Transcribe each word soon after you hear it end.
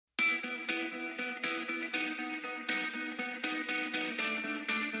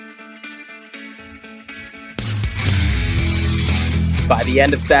By the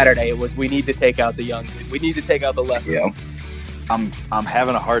end of Saturday, it was, we need to take out the young, we need to take out the lefties. Yeah. I'm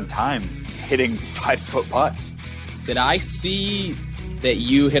having a hard time hitting 5-foot putts. Did I see that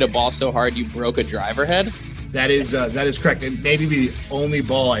you hit a ball so hard you broke a driver head? That is correct. It may be the only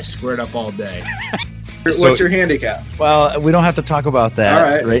ball I squared up all day. What's your handicap? Well, we don't have to talk about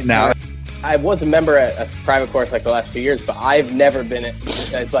that right now. I was a member at a private course like the last 2 years, but I've never been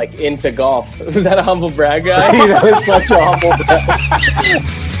as like into golf. Was that a humble brag, guy? That was such a humble brag.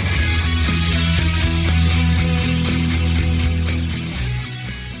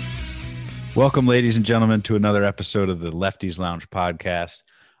 Welcome, ladies and gentlemen, to another episode of the Lefties Lounge podcast.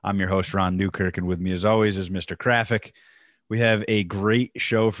 I'm your host, Ron Newkirk, and with me, as always, is Mr. Krafik. We have a great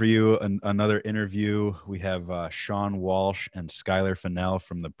show for you, another interview. We have Sean Walsh and Skyler Finnell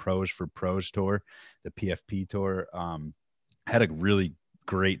from the Pros for Pros tour, the PFP tour. Had a really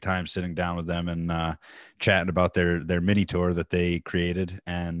great time sitting down with them and chatting about their mini tour that they created,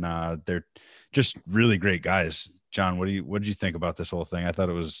 and they're just really great guys. John, what did you think about this whole thing? I thought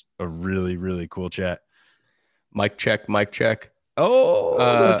it was a really, really cool chat. Mic check, mic check. Oh,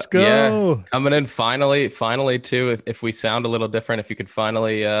 let's go. Yeah, coming in finally too. If we sound a little different, if you could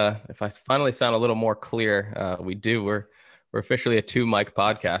finally, if I finally sound a little more clear, we do. We're officially a 2-mic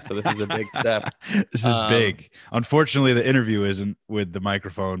podcast, so this is a big step. This is big. Unfortunately, the interview isn't with the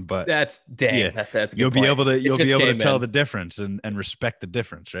microphone, but that's a good you'll point. be able to tell the difference and respect the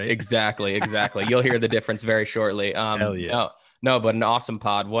difference, right? Exactly. You'll hear the difference very shortly. Hell yeah. No, but an awesome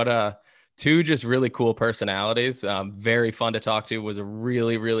pod. What two just really cool personalities. Very fun to talk to. Was a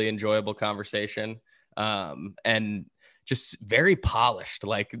really, really enjoyable conversation. And just very polished.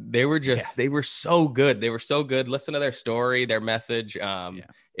 Like they were so good. They were so good. Listen to their story, their message.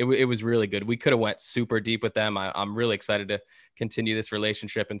 It was really good. We could have went super deep with them. I'm really excited to continue this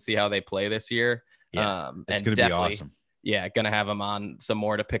relationship and see how they play this year. Yeah, it's going to be awesome. Yeah. Going to have them on some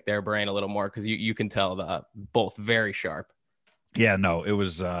more to pick their brain a little more. Cause you can tell both very sharp. Yeah, no, it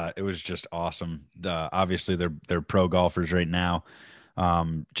was just awesome. Obviously they're pro golfers right now.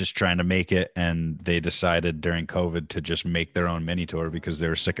 Just trying to make it, and they decided during COVID to just make their own mini tour because they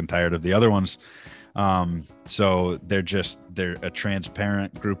were sick and tired of the other ones. So they're a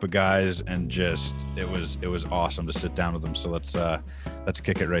transparent group of guys, and just it was awesome to sit down with them. So let's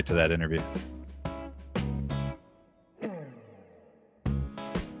kick it right to that interview.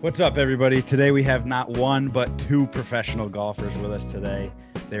 What's up, everybody? Today we have not one but 2 professional golfers with us today.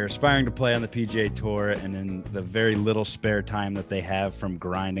 They're aspiring to play on the PGA Tour, and in the very little spare time that they have from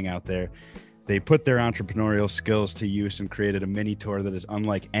grinding out there, they put their entrepreneurial skills to use and created a mini tour that is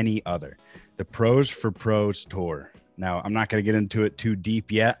unlike any other, the Pros for Pros Tour. Now, I'm not going to get into it too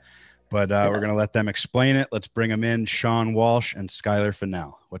deep yet, but we're going to let them explain it. Let's bring them in, Sean Walsh and Skyler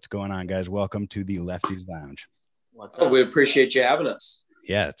Finnell. What's going on, guys? Welcome to the Lefties Lounge. What's up? We appreciate you having us.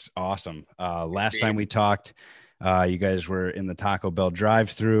 Yeah, it's awesome. Last time we talked, you guys were in the Taco Bell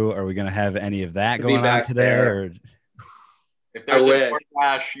drive-thru. Are we going to have any of that going on today? Or if there's a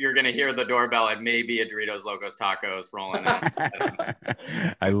DoorDash, you're going to hear the doorbell and maybe a Doritos Locos Tacos rolling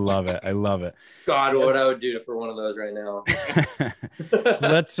in. I love it. God, what I would do for one of those right now.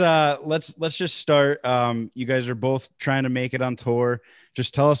 Let's just start. You guys are both trying to make it on tour.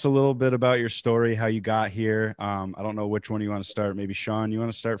 Just tell us a little bit about your story, how you got here. I don't know which one you want to start. Maybe Sean, you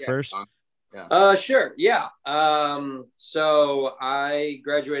want to start first? Yeah. Sure. Yeah. So I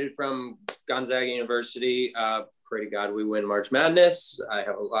graduated from Gonzaga University. Pray to God we win March Madness. I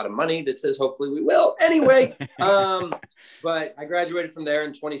have a lot of money that says hopefully we will. Anyway, but I graduated from there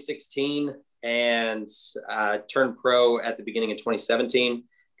in 2016 and turned pro at the beginning of 2017.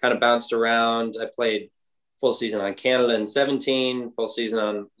 Kind of bounced around. I played full season on Canada in 17, full season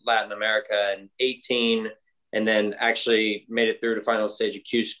on Latin America in 18, and then actually made it through to final stage of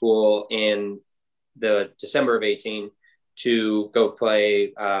Q school in the December of 18 to go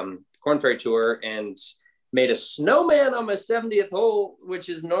play Corn Ferry Tour, and made a snowman on my 70th hole, which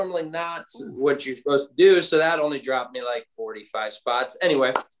is normally not what you're supposed to do. So that only dropped me like 45 spots.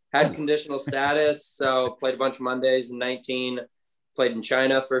 Anyway, had conditional status. So played a bunch of Mondays in 19, played in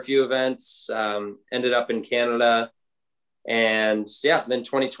China for a few events, ended up in Canada. And yeah, then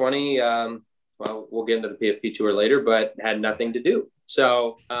 2020, well, we'll get into the PFP tour later, but had nothing to do.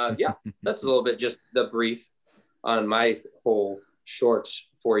 So yeah, that's a little bit just the brief on my whole short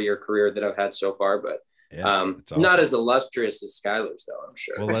 4-year career that I've had so far, but yeah, awesome. Not as illustrious as Skyler's though, I'm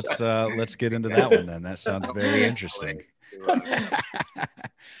sure. Well, let's get into that one then. That sounds very interesting.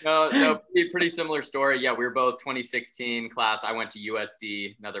 No, pretty similar story. Yeah, we were both 2016 class. I went to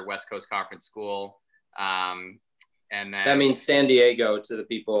USD, another West Coast Conference school. And then that means San Diego to the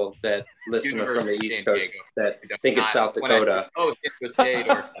people that listen from the East Coast that think it's South Dakota. San Diego State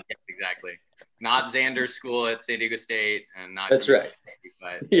or exactly. Not Xander's school at San Diego State, and not. That's right.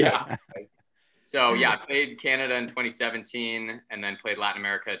 But yeah. So yeah, played Canada in 2017, and then played Latin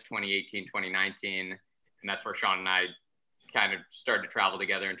America 2018, 2019, and that's where Sean and I kind of started to travel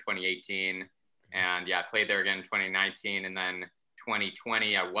together in 2018. And yeah, I played there again in 2019, and then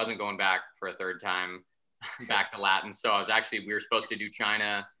 2020, I wasn't going back for a third time back to Latin. So we were supposed to do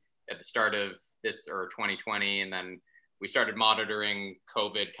China at the start of 2020. And then we started monitoring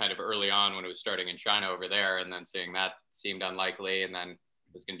COVID kind of early on when it was starting in China over there. And then seeing that seemed unlikely. And then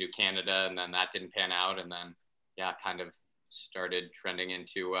was going to do Canada. And then that didn't pan out. And then, yeah, kind of started trending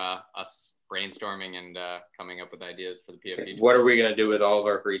into us brainstorming and coming up with ideas for the PFP. What are we going to do with all of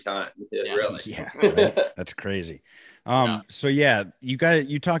our free time? Yeah. Really? Yeah, right? That's crazy. So yeah,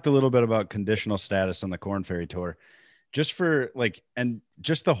 you talked a little bit about conditional status on the Corn Ferry Tour, just for and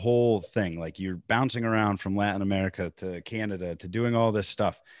just the whole thing, like you're bouncing around from Latin America to Canada to doing all this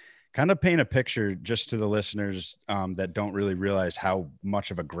stuff. Kind of paint a picture just to the listeners that don't really realize how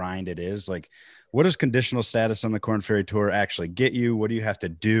much of a grind it is. Like, what does conditional status on the Corn Ferry Tour actually get you? What do you have to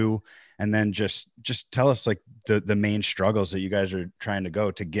do? And then just tell us like the main struggles that you guys are trying to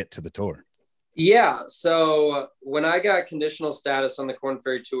go to get to the tour. Yeah. So when I got conditional status on the Corn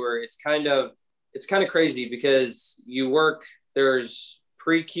Ferry Tour, it's kind of crazy because there's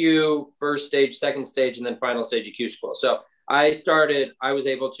pre-Q, first stage, second stage, and then final stage of Q school. So I was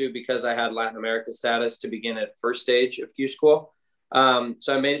able to, because I had Latin America status, to begin at first stage of Q school.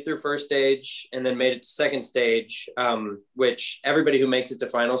 So I made it through first stage and then made it to second stage, which everybody who makes it to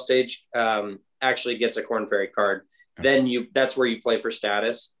final stage actually gets a Corn Ferry card. Then that's where you play for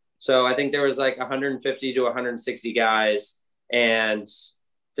status. So I think there was like 150 to 160 guys, and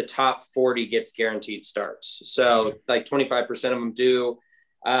the top 40 gets guaranteed starts. So like 25% of them do.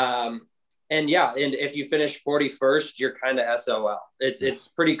 And yeah, and if you finish 41st, you're kind of SOL. It's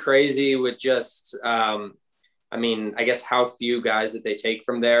pretty crazy with just, I guess how few guys that they take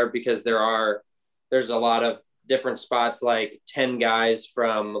from there, because there's a lot of different spots, like 10 guys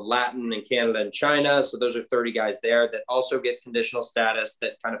from Latin and Canada and China. So those are 30 guys there that also get conditional status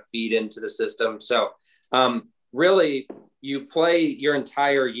that kind of feed into the system. So really you play your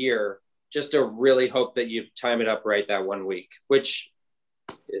entire year just to really hope that you time it up right that 1 week, which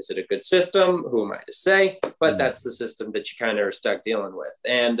is it a good system? Who am I to say? But that's the system that you kind of are stuck dealing with.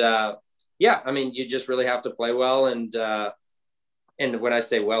 And you just really have to play well. And when I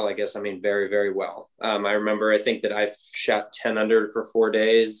say well, I guess I mean very, very well. I remember, I think that I shot 10 under for 4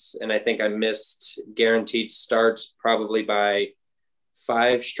 days, and I think I missed guaranteed starts probably by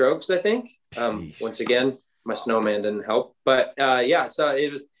 5 strokes, I think. Once again, my snowman didn't help. But so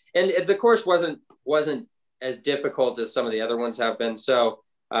it was, and the course wasn't as difficult as some of the other ones have been. So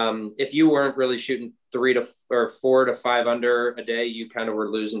if you weren't really shooting 4 to 5 under a day, you kind of were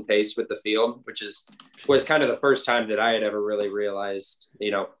losing pace with the field, which was kind of the first time that I had ever really realized,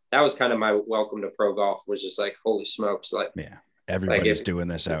 that was kind of my welcome to pro golf, was just like, holy smokes. Like, yeah, everybody's doing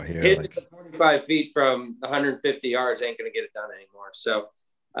this out here. Hitting 25 feet from 150 yards ain't going to get it done anymore. So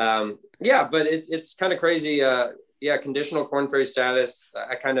but it's kind of crazy. Conditional Corn Ferry status.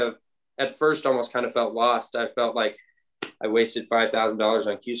 I kind of, at first, almost kind of felt lost. I felt like I wasted $5,000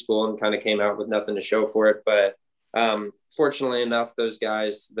 on Q school and kind of came out with nothing to show for it. But fortunately enough, those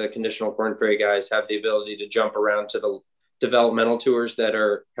guys, the conditional Corn Ferry guys, have the ability to jump around to the developmental tours that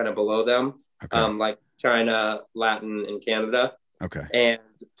are kind of below them, like China, Latin, and Canada. Okay. And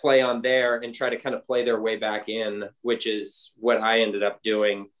play on there and try to kind of play their way back in, which is what I ended up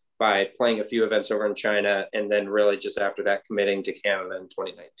doing by playing a few events over in China, and then really just after that committing to Canada in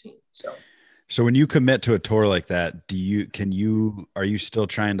 2019. So when you commit to a tour like that, are you still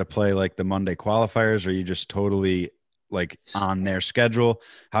trying to play like the Monday qualifiers, or are you just totally like on their schedule?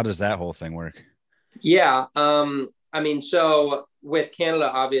 How does that whole thing work? Yeah. So with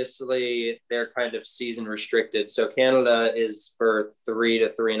Canada, obviously they're kind of season restricted. So Canada is for 3 to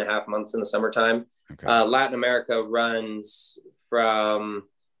 3.5 months in the summertime. Okay. Latin America runs from,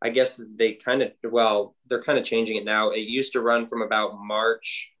 I guess they're kind of changing it now. It used to run from about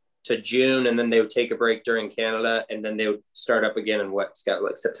March to June, and then they would take a break during Canada, and then they would start up again in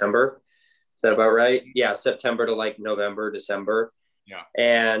September. Is that about right? Yeah. September to like November, December. Yeah.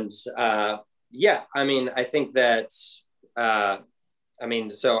 And I think that,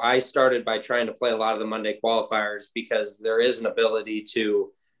 so I started by trying to play a lot of the Monday qualifiers, because there is an ability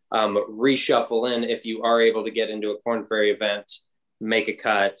to reshuffle in if you are able to get into a Corn Ferry event, make a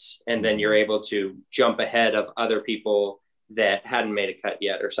cut, and then you're able to jump ahead of other people that hadn't made a cut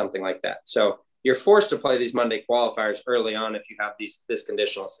yet or something like that. So you're forced to play these Monday qualifiers early on if you have this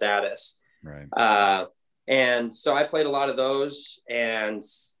conditional status. Right. And so I played a lot of those and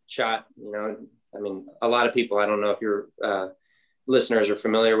shot, a lot of people, I don't know if your listeners are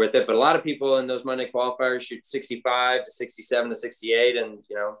familiar with it, but a lot of people in those Monday qualifiers shoot 65 to 67 to 68. And,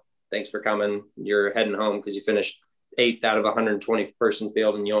 thanks for coming. You're heading home because you finished 8th out of 120 person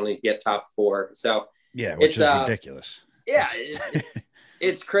field and you only get top 4. So yeah, which is ridiculous. Yeah.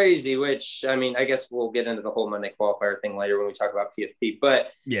 It's crazy, which, I guess we'll get into the whole Monday qualifier thing later when we talk about PFP,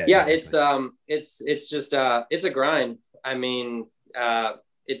 but exactly. It's just, it's a grind.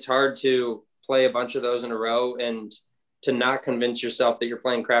 It's hard to play a bunch of those in a row and to not convince yourself that you're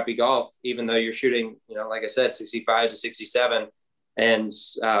playing crappy golf, even though you're shooting, like I said, 65 to 67. And,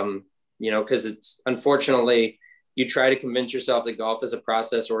 cause it's unfortunately, you try to convince yourself that golf is a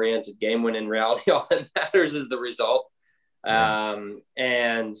process oriented game when in reality, all that matters is the result. So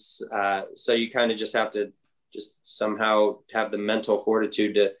you kind of just have to just somehow have the mental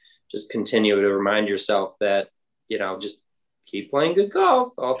fortitude to just continue to remind yourself that, just keep playing good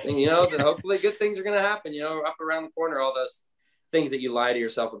golf. That hopefully good things are going to happen, up around the corner, all those things that you lie to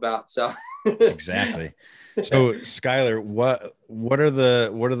yourself about. So exactly. So Skyler, what are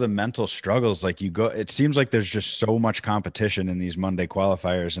the mental struggles? Like it seems like there's just so much competition in these Monday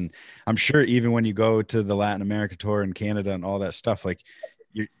qualifiers. And I'm sure even when you go to the Latin America tour in Canada and all that stuff, like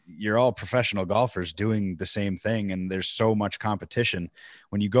you're all professional golfers doing the same thing. And there's so much competition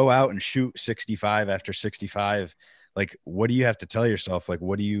when you go out and shoot 65 after 65, like, what do you have to tell yourself? Like,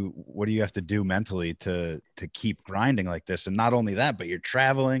 what do you have to do mentally to keep grinding like this? And not only that, but you're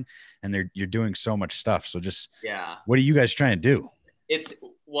traveling and you're doing so much stuff. So just, what are you guys trying to do?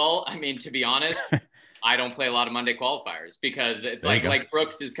 To be honest, I don't play a lot of Monday qualifiers because it's like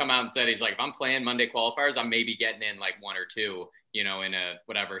Brooks has come out and said, he's like, if I'm playing Monday qualifiers, I'm maybe getting in like 1 or 2, in a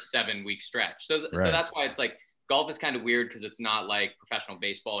 7-week stretch. So that's why it's like golf is kind of weird because it's not like professional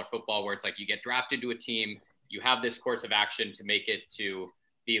baseball or football where it's like you get drafted to a team, you have this course of action to make it to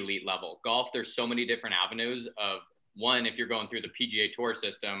the elite level. Golf, there's so many different avenues of one, if you're going through the PGA Tour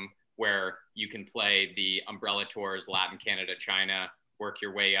system where you can play the umbrella tours, Latin, Canada, China, work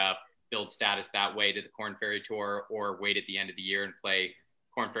your way up, build status that way to the Korn Ferry Tour, or wait at the end of the year and play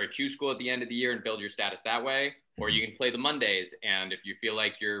Korn Ferry Q School at the end of the year and build your status that way. Or you can play the Mondays. And if you feel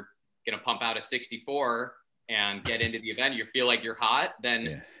like you're going to pump out a 64 and get into the event, you feel like you're hot,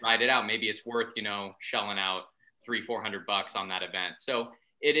 then ride it out. Maybe it's worth, shelling out $300-400 on that event. So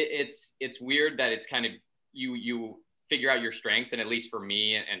it's weird that it's kind of, you figure out your strengths. And at least for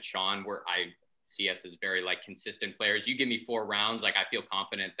me and Sean, where I see us as very like consistent players, you give me 4 rounds. Like I feel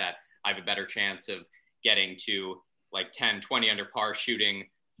confident that I have a better chance of getting to like 10, 20 under par, shooting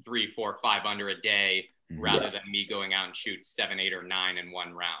 3, 4, 5 under a day, rather than me going out and shoot 7, 8, or 9 in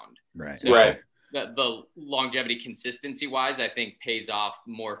one round. Right. So the longevity consistency wise, I think pays off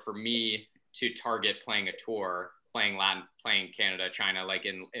more for me to target playing a tour, playing Latin, playing Canada, China. Like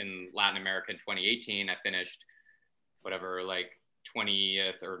in Latin America in 2018, I finished like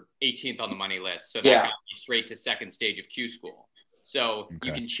 20th or 18th on the money list. So that got me straight to second stage of Q School. So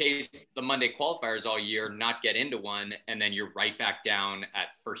you can chase the Monday qualifiers all year, not get into one, and then you're right back down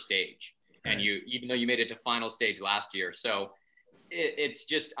at first stage. Right. And even though you made it to final stage last year. So it's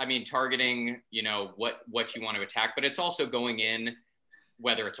just, targeting, what you want to attack, but it's also going in,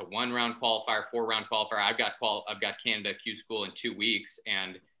 whether it's a 1-round qualifier, 4-round qualifier. I've got Canada Q School in 2 weeks.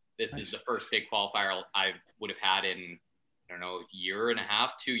 And this is the first big qualifier I would have had in, I don't know, year and a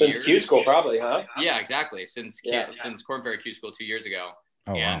half, 2 years. Since Q School, probably, huh? Yeah, exactly. Since Korn Ferry Q School 2 years ago.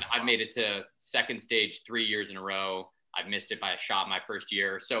 Oh, and wow. I've made it to second stage 3 years in a row. I've missed it by a shot my first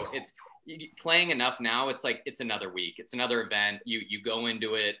year. So it's playing enough now. It's like, it's another week. It's another event. You go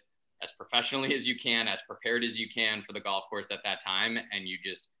into it as professionally as you can, as prepared as you can for the golf course at that time. And you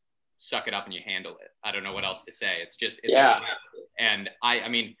just suck it up and you handle it. I don't know what else to say. It's and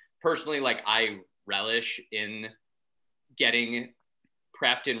I personally, like I relish in getting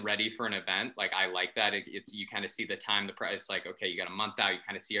prepped and ready for an event. Like I like that. It's, you kind of see the time, it's like, okay, you got a month out, you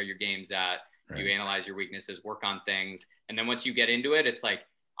kind of see how your game's at. Right. You analyze your weaknesses, work on things. And then once you get into it, it's like,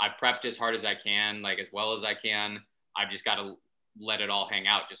 I've prepped as hard as I can, like as well as I can. I've just got to let it all hang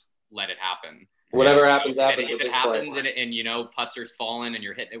out. Just let it happen. Whatever happens. If it happens and putts are falling and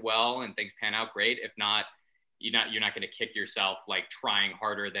you're hitting it well and things pan out, great. If not, you're not going to kick yourself like trying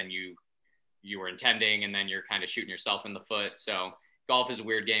harder than you were intending. And then you're kind of shooting yourself in the foot. So golf is a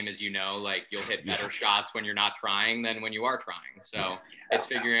weird game, as you know, like you'll hit better shots when you're not trying than when you are trying. So it's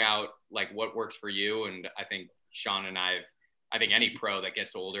figuring out like what works for you. And I think Sean and I think any pro that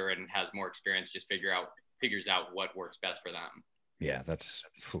gets older and has more experience just figures out what works best for them. Yeah,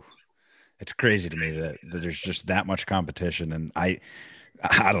 It's crazy to me that there's just that much competition, and I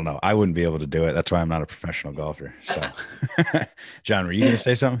don't know. I wouldn't be able to do it. That's why I'm not a professional golfer. So, John, were you going to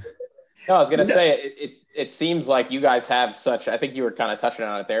say something? No, I was going to say it seems like you guys have such, I think you were kind of touching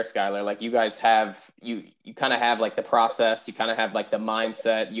on it there, Skyler. Like you guys have, you kind of have like the process, you kind of have like the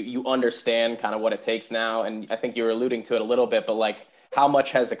mindset, you understand kind of what it takes now. And I think you were alluding to it a little bit, but like how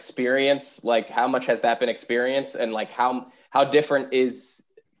much has experience, like how much has that been experience? And like how different is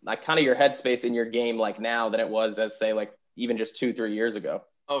like kind of your headspace in your game like now than it was as say like even just 2-3 years ago?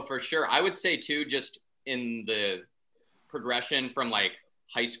 Oh, for sure. I would say too, just in the progression from like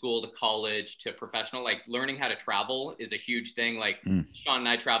high school to college to professional, like learning how to travel is a huge thing. Like Sean and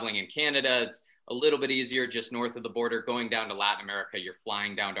I traveling in Canada, it's a little bit easier just north of the border. Going down to Latin America, you're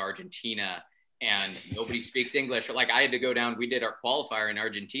flying down to Argentina and nobody speaks English. Like I had to go down, we did our qualifier in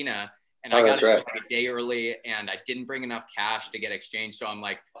Argentina and I got there like a day early and I didn't bring enough cash to get exchanged. So I'm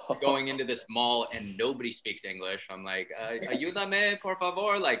like going into this mall and nobody speaks English. I'm like, ayúdame, por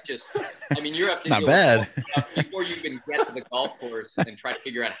favor. Like just, I mean, you're up to not bad before you even get to the golf course and try to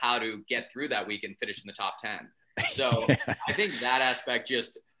figure out how to get through that week and finish in the top 10. So I think that aspect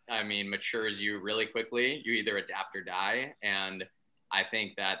just, I mean, matures you really quickly. You either adapt or die. And I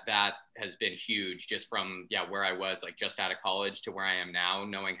think that has been huge just from, where I was like just out of college to where I am now,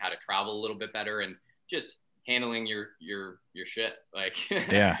 knowing how to travel a little bit better and just handling your shit. Like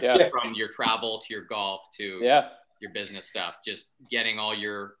from your travel to your golf to your business stuff, just getting all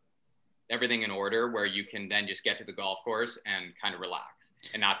everything in order where you can then just get to the golf course and kind of relax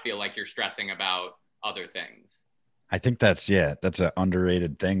and not feel like you're stressing about other things. I think that's an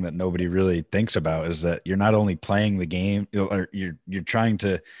underrated thing that nobody really thinks about, is that you're not only playing the game, or you're trying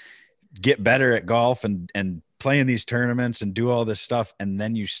to get better at golf and play in these tournaments and do all this stuff. And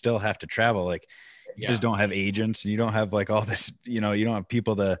then you still have to travel. Like you just don't have agents and you don't have like all this, you don't have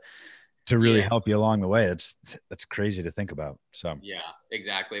people to really help you along the way. That's crazy to think about. So, yeah,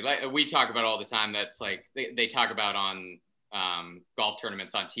 exactly. Like we talk about all the time. That's like, they talk about on golf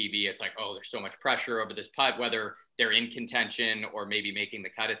tournaments on TV. It's like, oh, there's so much pressure over this putt, whether they're in contention or maybe making the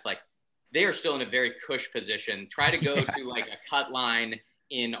cut. It's like they are still in a very cush position. Try to go to like a cut line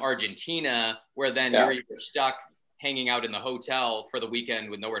in Argentina where then you're either stuck hanging out in the hotel for the weekend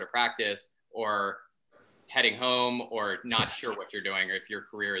with nowhere to practice or heading home or not sure what you're doing or if your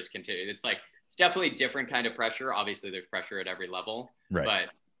career is continued. It's like, it's definitely different kind of pressure. Obviously there's pressure at every level, right.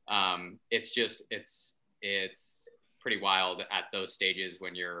 But it's just, it's pretty wild at those stages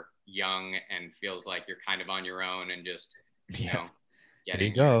when you're young and feels like you're kind of on your own and just, you know, there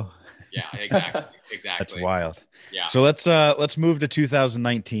you go. Yeah, exactly. That's wild. Yeah. So let's move to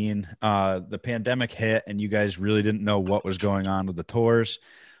 2019. The pandemic hit and you guys really didn't know what was going on with the tours,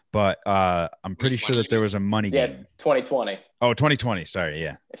 but I'm pretty sure that there was a money game. 2020. Oh, 2020. Sorry.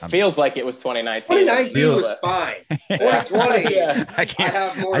 Yeah. It feels like it was 2019. 2019 was fine. 2020.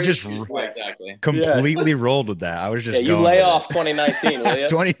 I just completely rolled with that. I was just you lay off 2019, will you?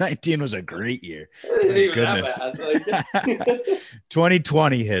 2019 was a great year. Goodness.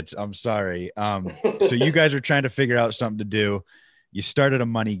 2020 hits. I'm sorry. So you guys are trying to figure out something to do. You started a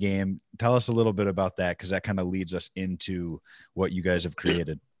money game. Tell us a little bit about that, because that kind of leads us into what you guys have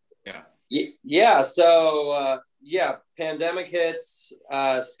created. Yeah. So, pandemic hits.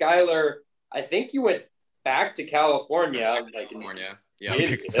 Skyler, I think you went back to California. Yeah.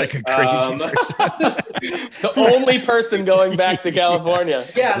 Like a crazy person. The only person going back to California.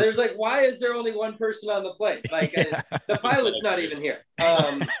 Yeah, there's like, why is there only one person on the plane? Like, the pilot's not even here.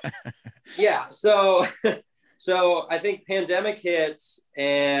 So I think pandemic hits,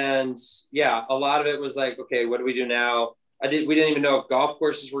 and a lot of it was like, okay, what do we do now? We didn't even know if golf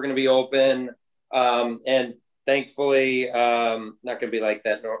courses were going to be open. And thankfully, not going to be like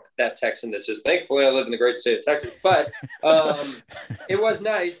that Texan that's just, thankfully I live in the great state of Texas, but it was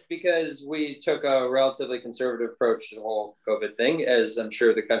nice because we took a relatively conservative approach to the whole COVID thing, as I'm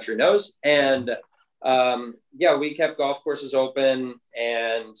sure the country knows. And we kept golf courses open.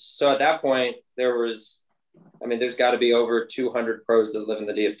 And so at that point there's got to be over 200 pros that live in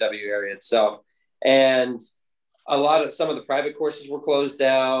the DFW area itself. And some of the private courses were closed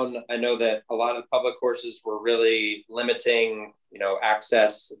down. I know that a lot of the public courses were really limiting,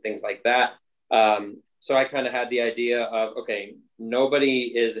 access, things like that. So I kind of had the idea of, okay,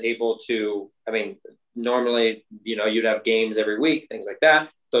 nobody is able to, normally, you'd have games every week, things like that.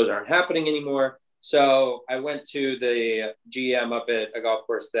 Those aren't happening anymore. So I went to the GM up at a golf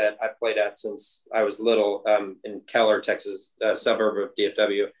course that I've played at since I was little, in Keller, Texas, a suburb of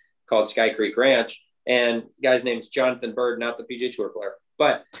DFW, called Sky Creek Ranch. And the guy's name's Jonathan Bird, not the PGA Tour player,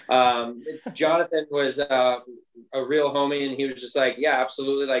 But Jonathan was a real homie, and he was just like, yeah,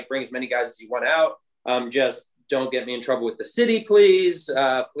 absolutely. Like, bring as many guys as you want out. Just don't get me in trouble with the city, please.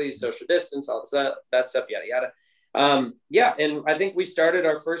 Please social distance, all that stuff, yada, yada. Yeah. And I think we started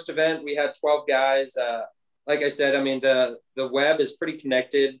our first event. We had 12 guys. Like I said, I mean, the web is pretty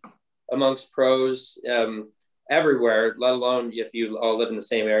connected amongst pros everywhere, let alone if you all live in the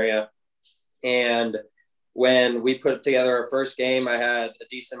same area. And when we put together our first game, I had a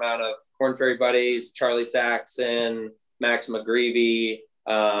decent amount of Korn Ferry buddies, Charlie Saxon, Max McGreevy,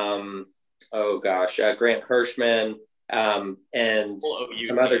 Grant Hirschman, and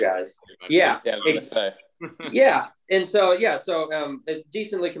some other guys. Yeah. Yeah. And so, a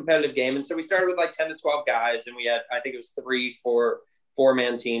decently competitive game. And so we started with like 10 to 12 guys, and we had, I think it was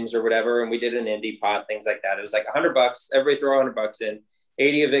 4-man teams or whatever. And we did an indie pot, things like that. It was like $100. Everybody throw $100 in.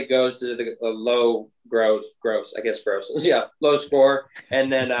 80 of it goes to the low gross, yeah, low score.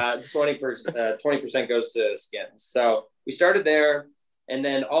 And then 20% goes to skins. So we started there. And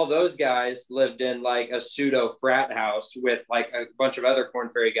then all those guys lived in like a pseudo frat house with like a bunch of other Korn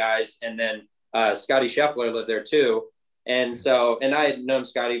Ferry guys. And then Scotty Scheffler lived there too. And so, and I had known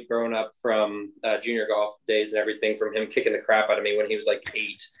Scotty growing up from junior golf days and everything, from him kicking the crap out of me when he was like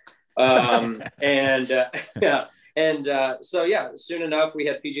 8. Soon enough we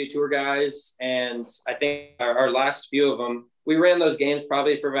had PGA Tour guys. And I think our last few of them, we ran those games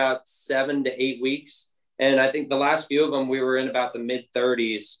probably for about 7 to 8 weeks. And I think the last few of them, we were in about the mid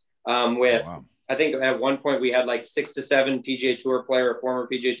 30s with, wow. I think at one point we had like 6 to 7 former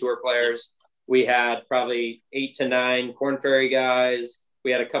PGA Tour players. We had probably 8 to 9 Korn Ferry guys.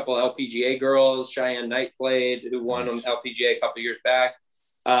 We had a couple LPGA girls. Cheyenne Knight played, who won an LPGA a couple years back.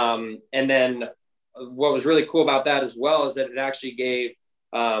 And then what was really cool about that as well is that it actually gave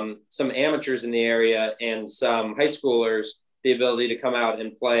some amateurs in the area and some high schoolers the ability to come out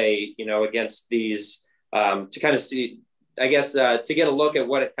and play, against these, to kind of see, I guess, to get a look at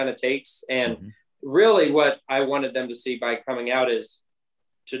what it kind of takes. And really what I wanted them to see by coming out is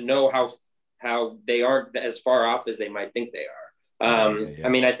to know how they aren't as far off as they might think they are. I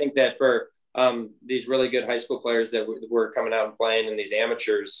mean, I think that for these really good high school players that were coming out and playing, and these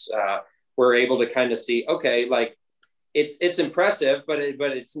amateurs, were able to kind of see, okay, like it's impressive, but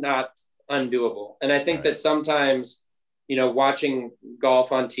it's not undoable. And I think that sometimes, watching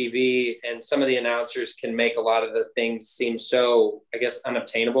golf on TV and some of the announcers can make a lot of the things seem so, I guess,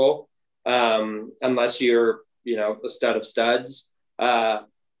 unobtainable, unless you're, a stud of studs.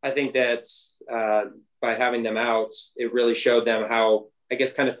 I think that by having them out, it really showed them how, I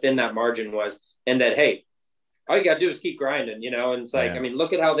guess, kind of thin that margin was, and that, hey, all you got to do is keep grinding, and it's like, I mean,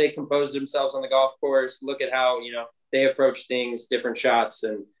 look at how they compose themselves on the golf course. Look at how, they approach things, different shots.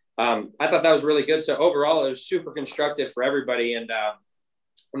 And I thought that was really good. So overall, it was super constructive for everybody. And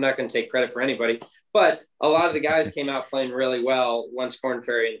I'm not going to take credit for anybody, but a lot of the guys came out playing really well once Korn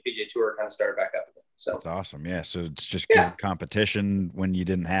Ferry and the PGA Tour kind of started back up again. So that's awesome. Yeah. So it's just good competition when you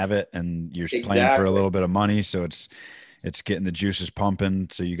didn't have it, and you're playing for a little bit of money. So it's getting the juices pumping.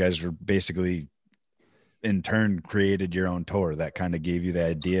 So you guys were basically in turn created your own tour that kind of gave you the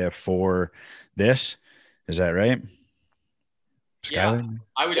idea for this. Is that right? Skyler? Yeah,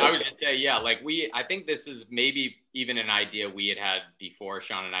 I would just say, I think this is maybe even an idea we had before.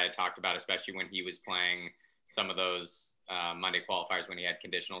 Sean and I had talked about, especially when he was playing some of those Monday qualifiers when he had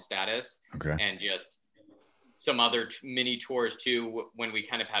conditional status, and just some other mini tours too, when we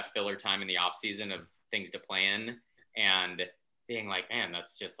kind of have filler time in the off season of things to play in, and being like, man,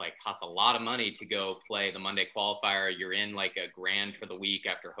 that's just like costs a lot of money to go play the Monday qualifier. You're in like $1,000 for the week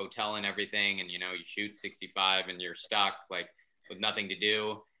after hotel and everything. And, you shoot 65 and you're stuck like with nothing to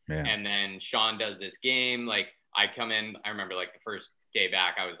do. Yeah. And then Sean does this game. Like I come in, I remember like the first day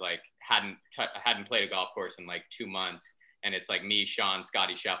back, I was like, hadn't played a golf course in like 2 months. And it's like me, Sean,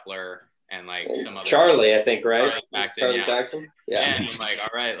 Scotty Scheffler, and like some other Charlie, I think, right? Charlie Saxon. Yeah. And I'm like, all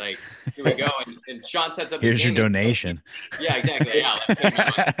right, like here we go. And Sean sets up. Here's your donation. Yeah, exactly. Yeah,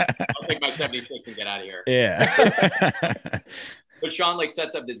 I'll take my 76 and get out of here. Yeah. But Sean like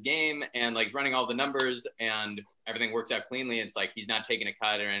sets up this game and like running all the numbers and everything works out cleanly. It's like he's not taking a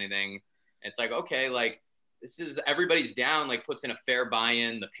cut or anything. It's like, okay, like this is everybody's down, like puts in a fair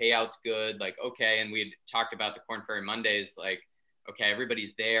buy-in, the payout's good, like okay. And we had talked about the Korn Ferry Mondays, like okay,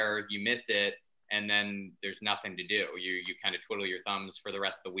 everybody's there, you miss it, and then there's nothing to do. You kind of twiddle your thumbs for the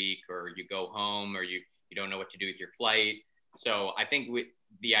rest of the week, or you go home, or you don't know what to do with your flight. So I think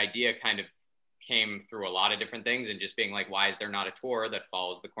the idea kind of came through a lot of different things, and just being like, why is there not a tour that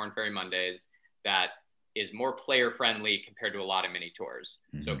follows the Korn Ferry Mondays that is more player friendly compared to a lot of mini tours?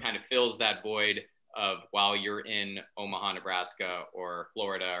 Mm-hmm. So it kind of fills that void of while you're in Omaha, Nebraska, or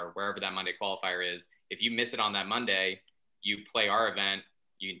Florida, or wherever that Monday qualifier is, if you miss it on that Monday, you play our event.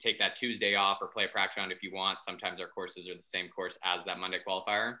 You can take that Tuesday off or play a practice round if you want. Sometimes our courses are the same course as that Monday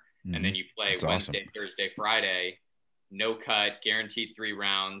qualifier. Mm-hmm. And then you play That's Wednesday, awesome. Thursday, Friday, no cut, guaranteed 3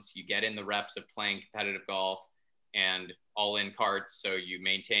 rounds. You get in the reps of playing competitive golf and all in carts. So you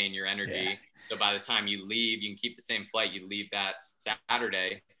maintain your energy. Yeah. So by the time you leave, you can keep the same flight. You leave that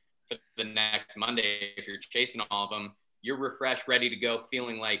Saturday for the next Monday. If you're chasing all of them, you're refreshed, ready to go,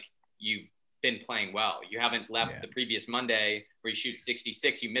 feeling like you've been playing well. You haven't left the previous Monday where you shoot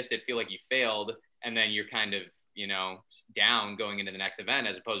 66, you miss it, feel like you failed, and then you're kind of, you know, down going into the next event,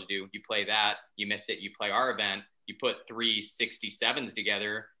 as opposed to you play that, you miss it, you play our event, you put 3 67s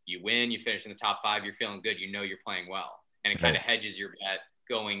together, you win, you finish in the top 5, you're feeling good, you know you're playing well. And it kind of hedges your bet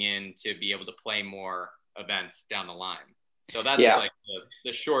going in to be able to play more events down the line. So that's like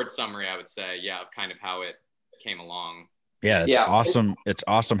the short summary, I would say, of kind of how it came along. Yeah, it's awesome. It's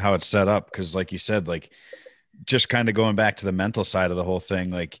awesome how it's set up because, like you said, like just kind of going back to the mental side of the whole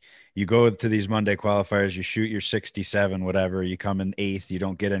thing, like you go to these Monday qualifiers, you shoot your 67, whatever, you come in 8th, you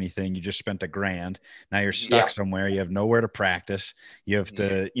don't get anything, you just spent $1,000. Now you're stuck somewhere, you have nowhere to practice. You have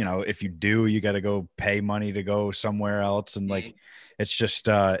to, you know, if you do, you got to go pay money to go somewhere else. And like, it's just,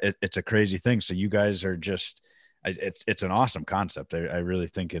 it's a crazy thing. So you guys are just, it's an awesome concept. I really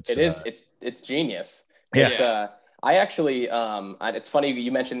think it's genius. Yeah. I actually, it's funny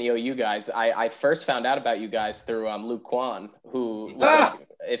you mentioned the OU guys. I first found out about you guys through Luke Kwan, who was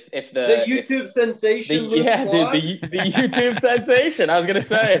the YouTube sensation. The YouTube sensation. I was gonna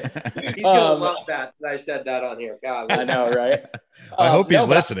say he's gonna love that I said that on here. God, I know, right? I hope he's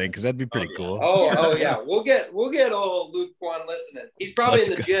listening because that'd be pretty cool. Oh yeah, we'll get old Luke Kwan listening. He's probably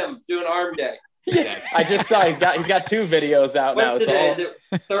in the gym doing arm day. Yeah, I just saw he's got 2 videos out now. What's today? Is it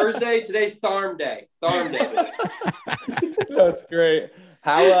Thursday? Today's Tharm Day. That's great.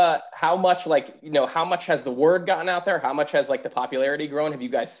 How much, like, you know, how much has the word gotten out there? How much has like the popularity grown? Have you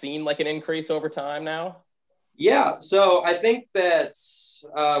guys seen like an increase over time now? Yeah. So I think that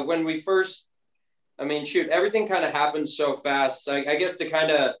when we first, everything kind of happened so fast. I guess to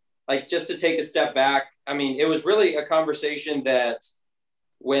kind of like, just to take a step back, it was really a conversation that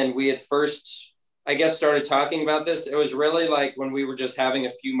when we had first, I guess, started talking about this, it was really like when we were just having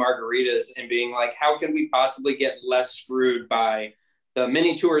a few margaritas and being like, how can we possibly get less screwed by the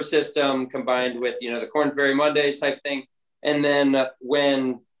mini tour system combined with, you know, the Corn Ferry Mondays type thing. And then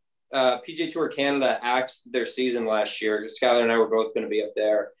when PGA Tour Canada axed their season last year, Skyler and I were both going to be up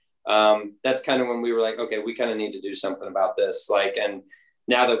there. That's kind of when we were like, okay, we kind of need to do something about this. Like, and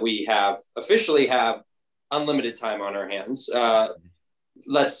now that we officially have unlimited time on our hands,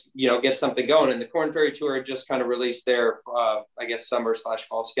 let's, you know, get something going. And the Corn Ferry Tour just kind of released their, I guess,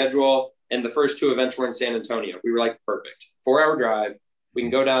 summer/fall schedule. And the first 2 events were in San Antonio. We were like, perfect, 4-hour drive. We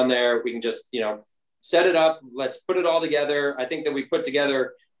can go down there. We can just, you know, set it up. Let's put it all together. I think that we put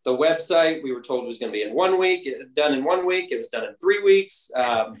together the website. We were told it was going to be in 1 week, done in 1 week. It was done in 3 weeks.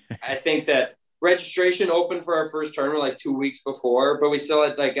 I think that registration opened for our first tournament like 2 weeks before, but we still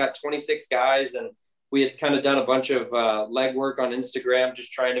had got 26 guys, and we had kind of done a bunch of legwork on Instagram,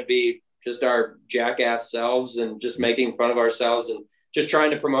 just trying to be just our jackass selves and just making fun of ourselves and just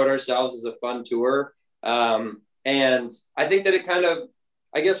trying to promote ourselves as a fun tour. And I think that it kind of,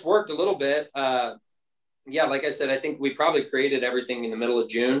 I guess, worked a little bit. Like I said, I think we probably created everything in the middle of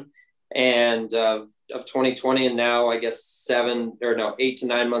June and of 2020. And now I guess 8 to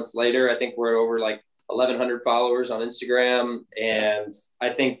 9 months later, I think we're over like 1,100 followers on Instagram. And I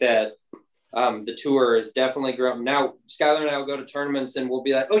think that the tour is definitely grown. Now, Skyler and I will go to tournaments and we'll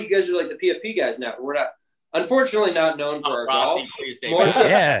be like, oh, you guys are like the PFP guys now. We're not, unfortunately, not known for our golf.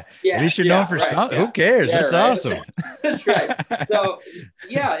 At least you're known for something. Who cares? That's awesome. That's right. So,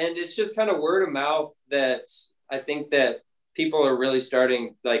 and it's just kind of word of mouth that I think that people are really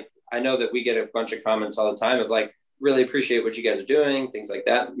starting, like, I know that we get a bunch of comments all the time of like, really appreciate what you guys are doing, things like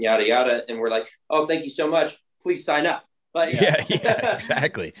that, yada, yada. And we're like, oh, thank you so much. Please sign up. But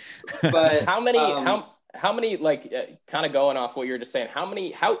exactly. But how many like kind of going off what you're just saying,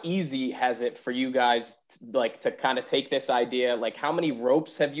 how easy has it for you guys to kind of take this idea? Like, how many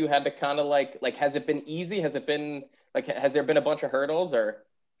ropes have you had to kind of like, has it been easy? Has it been like, has there been a bunch of hurdles or?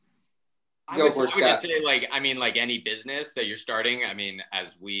 I would just say like any business that you're starting.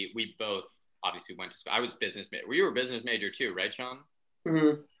 As we both obviously went to school. I was business major. Were you a business major too, right, Sean?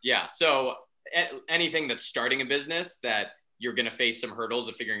 Mm-hmm. Yeah. So anything that's starting a business that you're going to face some hurdles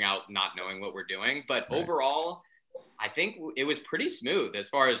of figuring out not knowing what we're doing. But overall, I think it was pretty smooth as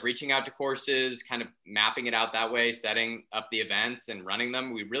far as reaching out to courses, kind of mapping it out that way, setting up the events and running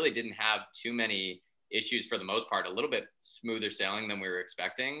them. We really didn't have too many issues for the most part, a little bit smoother sailing than we were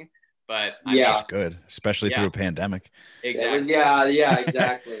expecting. But that's good, especially through a pandemic. Exactly.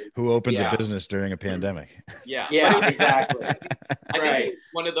 Exactly. Who opens a business during a pandemic? Yeah, exactly. I think it was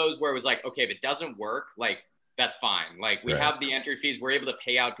one of those where it was like, okay, if it doesn't work, like that's fine. Like we have the entry fees, we're able to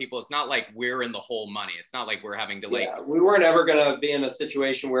pay out people. It's not like we're in the whole money. It's not like we're having to we weren't ever going to be in a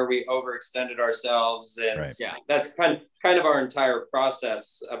situation where we overextended ourselves. And that's kind of our entire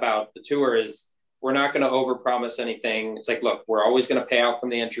process about the tour is we're not going to overpromise anything. It's like, look, we're always going to pay out from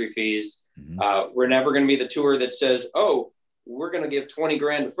the entry fees. We're never going to be the tour that says, oh, we're going to give 20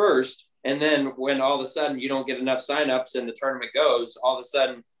 grand first. And then when all of a sudden you don't get enough signups and the tournament goes, all of a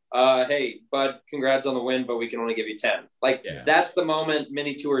sudden, hey, bud, congrats on the win, but we can only give you 10. Like that's the moment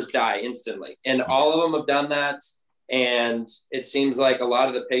mini tours die instantly. And all of them have done that. And it seems like a lot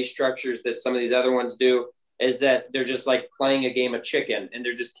of the pay structures that some of these other ones do is that they're just like playing a game of chicken and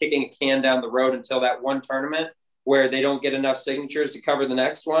they're just kicking a can down the road until that one tournament where they don't get enough signatures to cover the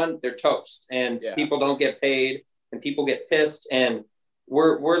next one. They're toast and people don't get paid and people get pissed. And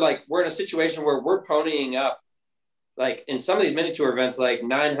we're in a situation where we're ponying up, like in some of these mini tour events, like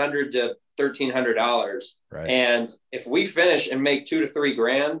 $900 to $1,300. Right. And if we finish and make $2 to $3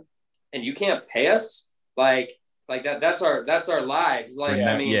 grand and you can't pay us, like that's our lives. Like,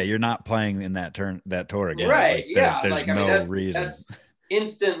 you're not playing in that tour again. Right. Like, there's no reason. That's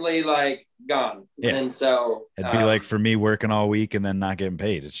instantly like gone. Yeah. And so it'd be like for me working all week and then not getting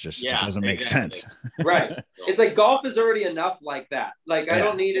paid. It's just, it doesn't make sense. Right. It's like golf is already enough like that. Like, I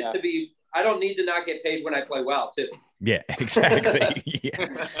don't need it to be, I don't need to not get paid when I play well too. Yeah, exactly.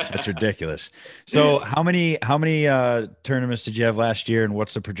 That's ridiculous. So how many tournaments did you have last year and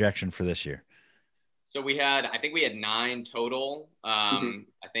what's the projection for this year? So I think we had 9 total. I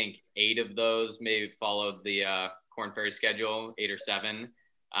think 8 of those maybe followed the Corn Ferry schedule, 8 or 7.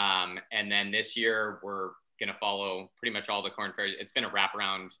 And then this year we're going to follow pretty much all the Corn Ferry. It's been a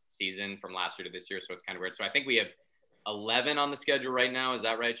wraparound season from last year to this year. So it's kind of weird. So I think we have 11 on the schedule right now. Is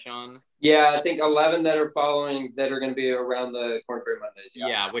that right, Sean? Yeah, I think 11 that are following that are going to be around the Corn Ferry Mondays.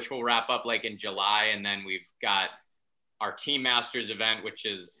 Yeah, which will wrap up like in July. And then we've got our Team Masters event, which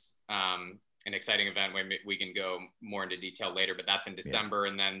is an exciting event where we can go more into detail later, but that's in December.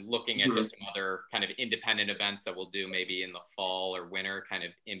 And then looking at just some other kind of independent events that we'll do maybe in the fall or winter, kind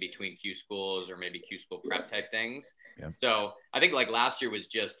of in between Q schools or maybe Q school prep type things. So I think like last year was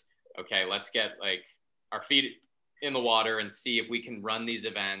just, okay, let's get like our feet in the water and see if we can run these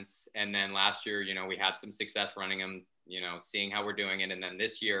events. And then last year, we had some success running them, seeing how we're doing it. And then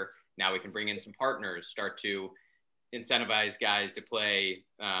this year, now we can bring in some partners, start to incentivize guys to play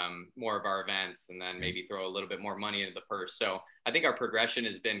more of our events and then maybe throw a little bit more money into the purse. So I think our progression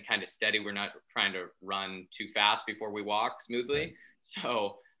has been kind of steady. We're not trying to run too fast before we walk smoothly.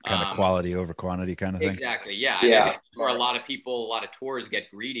 So kind of quality over quantity kind of thing. Exactly. Yeah. And I think for a lot of people, a lot of tours get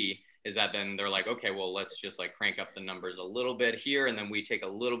greedy is that then they're like, okay, well, let's just like crank up the numbers a little bit here. And then we take a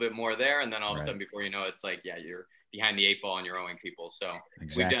little bit more there. And then all of a sudden before you know, it's like, you're behind the 8 ball and you're owing people. So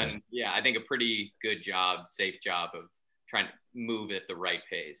we've done, I think a pretty good job, safe job of trying to move at the right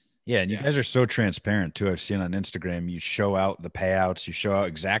pace. Yeah. And you guys are so transparent too. I've seen on Instagram, you show out the payouts, you show out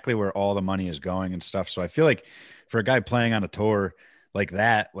exactly where all the money is going and stuff. So I feel like for a guy playing on a tour like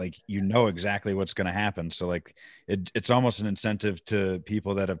that, like, exactly what's going to happen. So like it's almost an incentive to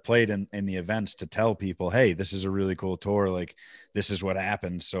people that have played in the events to tell people, hey, this is a really cool tour. Like this is what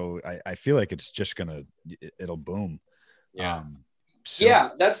happened. So I feel like it's just it'll boom. Yeah.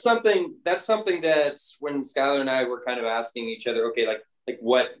 That's something that's when Skyler and I were kind of asking each other, okay, like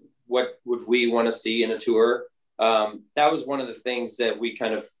what would we want to see in a tour? That was one of the things that we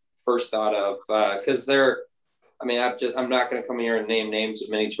kind of first thought of, because I'm not going to come here and name names of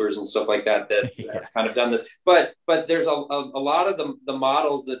mini tours and stuff like that have kind of done this, but there's a lot of the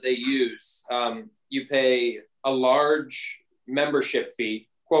models that they use. You pay a large membership fee,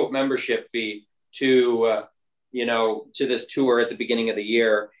 quote membership fee to this tour at the beginning of the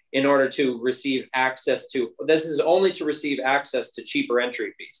year in order to receive access to, this is only to receive access to cheaper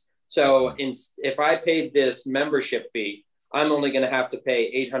entry fees. So if I paid this membership fee, I'm only going to have to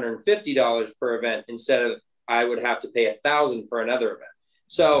pay $850 per event instead of I would have to pay $1,000 for another event.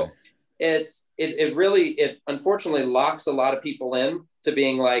 So it really unfortunately locks a lot of people in to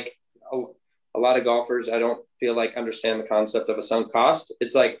being like, a lot of golfers, I don't feel like understand the concept of a sunk cost.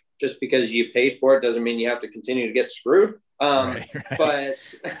 It's like, just because you paid for it doesn't mean you have to continue to get screwed. But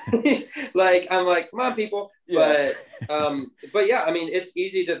like, I'm like, come on, people. But yeah, I mean, it's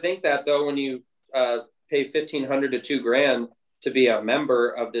easy to think that though, when you pay $1,500 to $2,000 to be a member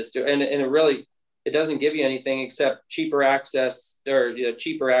of this. And it doesn't give you anything except cheaper access to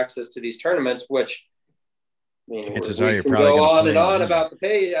these tournaments, which, I mean, we can go on and on about the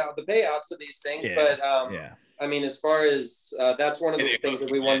payouts of these things, but I mean, as far as that's one of the things that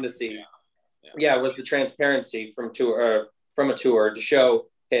we wanted to see. Yeah, it was the transparency from a tour to show,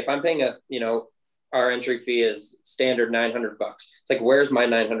 okay, if I'm paying our entry fee is standard $900. It's like, where's my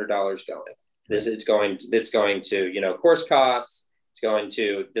 $900 going? It's going to, course costs. It's going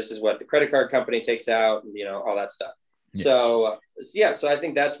to, this is what the credit card company takes out, all that stuff. Yeah. So I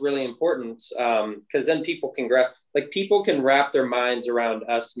think that's really important, because then people can grasp, people can wrap their minds around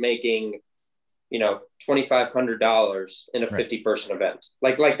us making, $2,500 in a 50-person event,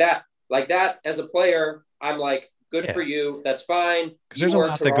 like that as a player. I'm like, good for you. That's fine. Because there's a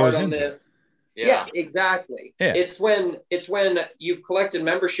lot that goes into this. Yeah, exactly. Yeah. It's when you've collected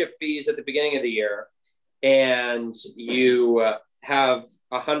membership fees at the beginning of the year, and you have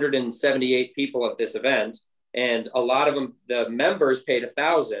 178 people at this event, and a lot of them, the members paid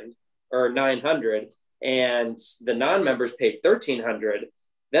 $1,000 or $900, and the non-members paid $1,300.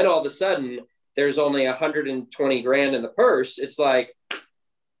 Then all of a sudden, there's only $120,000 in the purse. It's like,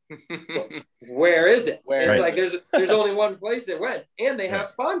 where is it? It's like there's only one place it went, and they have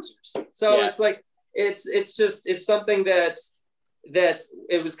sponsors. So it's like it's something that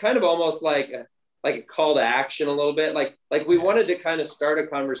it was kind of almost like a call to action a little bit. Like we wanted to kind of start a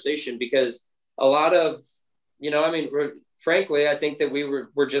conversation, because a lot of frankly, I think that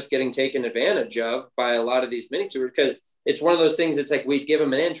we're just getting taken advantage of by a lot of these mini tours, because it's one of those things. It's like, we'd give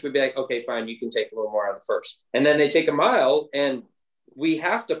them an inch, we'd be like, okay, fine, you can take a little more on the first, and then they take a mile, and we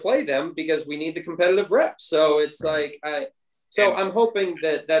have to play them because we need the competitive reps. So it's like, I'm hoping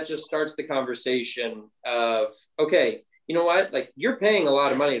that just starts the conversation of, okay, you know what? Like, you're paying a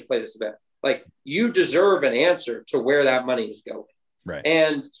lot of money to play this event. Like, you deserve an answer to where that money is going. Right.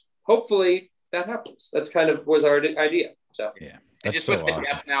 And hopefully that happens. That's kind of was our idea. So, yeah. And just with the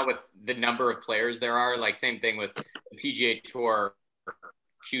depth now, with the number of players there are, like, same thing with the PGA Tour,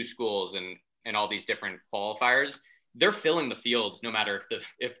 Q schools, and all these different qualifiers. They're filling the fields no matter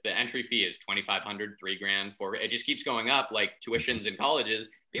if the entry fee is $2,500, $3,000, $4,000. It just keeps going up, like tuitions in colleges.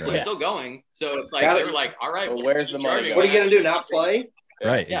 People are still going. So it's like, they're like, all right, well, where's the money? What are you going to do? Not play?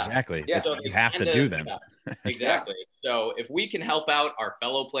 Right. Yeah. Exactly. Yeah. So you have to do them. Yeah, exactly. So if we can help out our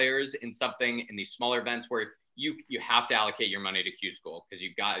fellow players in something in these smaller events where you have to allocate your money to Q school, because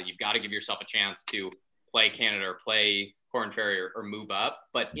you've got to give yourself a chance to play Canada or play Corn Ferry or move up.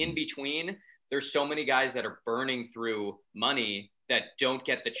 But in between, there's so many guys that are burning through money that don't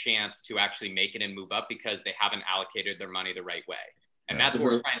get the chance to actually make it and move up because they haven't allocated their money the right way. And that's what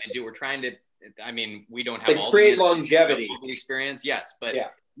we're trying to do. We're trying to, we don't have all create longevity experience. Yes. But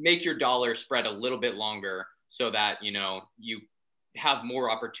make your dollar spread a little bit longer so that, you have more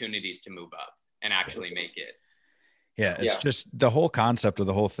opportunities to move up and actually make it. Yeah, it's just the whole concept of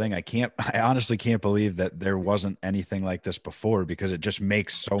the whole thing. I honestly can't believe that there wasn't anything like this before, because it just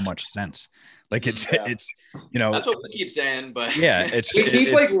makes so much sense. Like it's that's what we keep saying, but we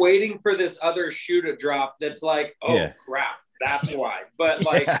keep waiting for this other shoe to drop. That's like, crap. That's why, but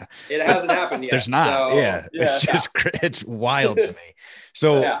it hasn't happened yet. There's not. So, it's just it's wild to me.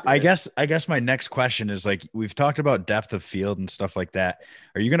 So I guess my next question is, like, we've talked about depth of field and stuff like that.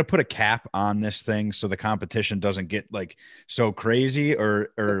 Are you going to put a cap on this thing so the competition doesn't get like so crazy, or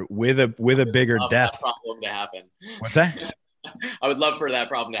with a bigger depth? That problem to happen. What's that? I would love for that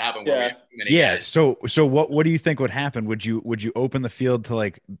problem to happen. So what do you think would happen? Would you open the field to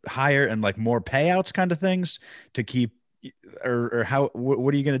like higher and like more payouts kind of things to keep? Or how?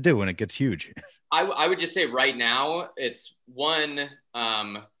 What are you going to do when it gets huge? I would just say right now it's one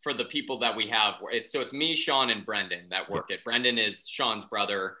for the people that we have. It's me, Sean, and Brendan that work it. Brendan is Sean's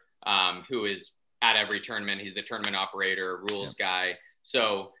brother, who is at every tournament. He's the tournament operator, rules guy.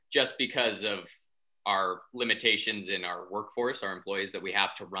 So just because of our limitations in our workforce, our employees that we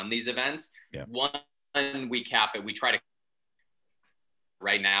have to run these events, one, we cap it. We try to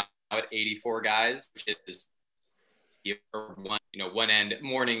right now at 84 guys, which is one end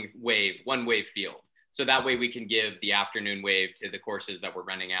morning wave, one wave field. So that way we can give the afternoon wave to the courses that we're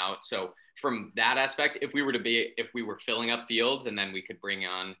running out. So from that aspect, if we were filling up fields and then we could bring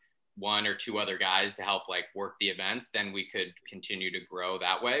on one or two other guys to help like work the events, then we could continue to grow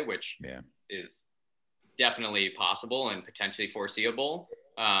that way, which is definitely possible and potentially foreseeable.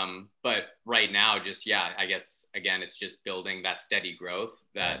 But right now, I guess, again, it's just building that steady growth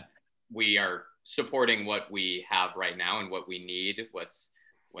that we are supporting what we have right now and what we need, what's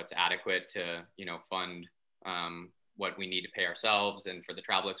adequate to, fund what we need to pay ourselves and for the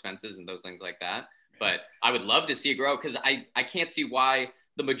travel expenses and those things like that. but I would love to see it grow, because I can't see why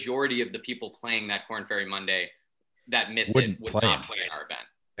the majority of the people playing that Corn Ferry Monday that miss Wouldn't it would play not it. play in our event.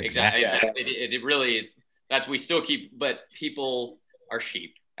 Exactly. It really, that's, we still keep, but people are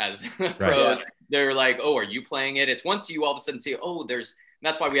sheep as pros. Right. They're like, oh, are you playing it? It's once you all of a sudden see, oh,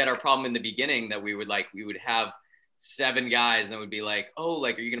 that's why we had our problem in the beginning, that we would have 7 guys and it would be like, oh,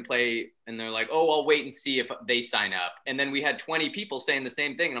 like, are you going to play? And they're like, oh, I'll wait and see if they sign up. And then we had 20 people saying the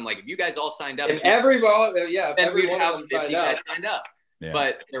same thing. And I'm like, if you guys all signed up, if every one have of them 50 signed guys up. signed up. Yeah.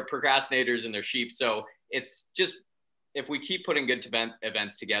 But they're procrastinators and they're sheep. So it's just, if we keep putting good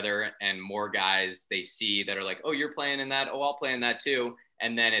events together and more guys they see that are like, oh, you're playing in that, oh, I'll play in that too.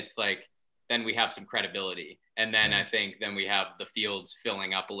 And then it's like, then we have some credibility. And then I think then we have the fields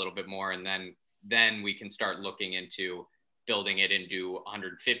filling up a little bit more. And then we can start looking into building it into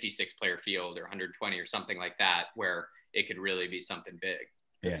 156 player field or 120 or something like that, where it could really be something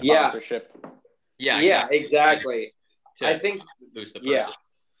big. Sponsorship. Yeah, Exactly. I think boost the purses.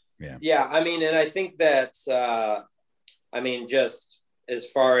 Yeah. I mean, and I think that, just as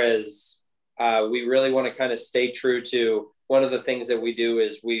far as we really want to kind of stay true to one of the things that we do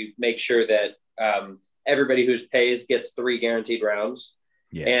is we make sure that everybody who's pays gets 3 guaranteed rounds.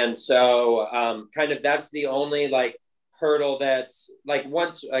 Yeah. And so kind of that's the only like hurdle that's like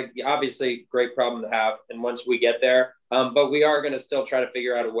once obviously great problem to have. And once we get there, but we are going to still try to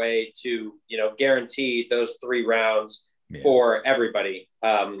figure out a way to, guarantee those 3 rounds for everybody.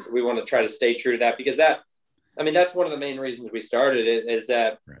 We want to try to stay true to that because that's one of the main reasons we started it is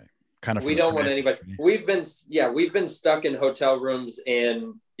that kind of we don't want anybody. We've been stuck in hotel rooms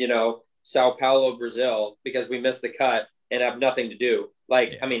in, Sao Paulo, Brazil, because we missed the cut and have nothing to do.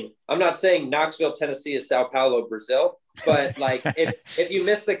 I'm not saying Knoxville, Tennessee is Sao Paulo, Brazil, but like if you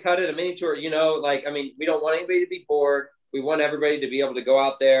miss the cut at a mini tour, we don't want anybody to be bored. We want everybody to be able to go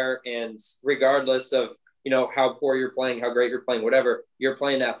out there and regardless of, how poor you're playing, how great you're playing, whatever, you're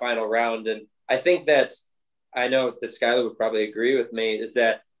playing that final round. And I think that I know that Skyler would probably agree with me is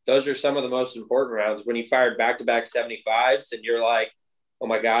that those are some of the most important rounds when you fired back-to-back 75s and you're like, oh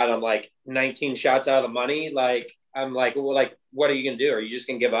my God, I'm like 19 shots out of the money. Like, I'm like, well, like, what are you going to do? Are you just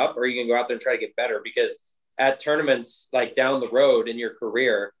going to give up or are you going to go out there and try to get better? Because at tournaments, like down the road in your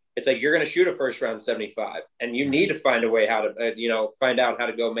career, it's like, you're going to shoot a first round 75 and you need to find a way how to, find out how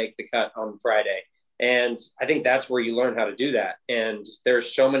to go make the cut on Friday. And I think that's where you learn how to do that. And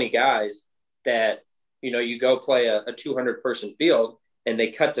there's so many guys that, you go play a 200 person field and they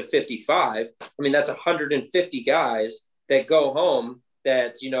cut to 55. I mean, that's 150 guys that go home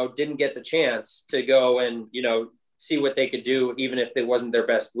that, didn't get the chance to go and, see what they could do, even if it wasn't their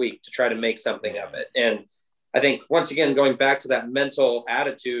best week to try to make something of it. And I think once again, going back to that mental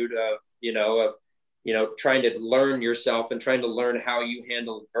attitude of trying to learn yourself and trying to learn how you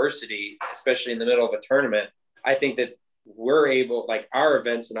handle adversity, especially in the middle of a tournament, I think that we're able, like our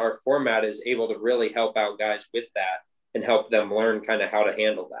events and our format is able to really help out guys with that and help them learn kind of how to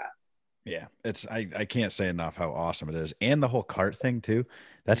handle that. Yeah, I can't say enough how awesome it is. And the whole cart thing too.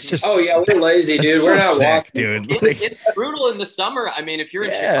 That's just, we're lazy, dude. We're not sick, walking. dude. It's brutal in the summer. I mean, if you're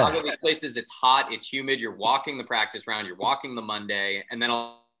in Chicago, these places, it's hot, it's humid. You're walking the practice round, you're walking the Monday, and then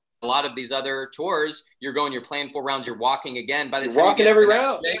a lot of these other tours, you're playing 4 rounds, you're walking again. By the time walking you get to every the next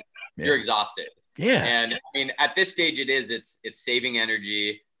round, day, you're exhausted. Yeah. And I mean, at this stage, it's saving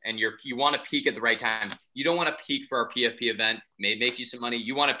energy. And you want to peak at the right time. You don't want to peak for our PFP event, may make you some money.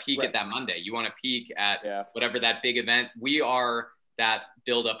 You want to peak at that Monday. You want to peak at whatever that big event. We are that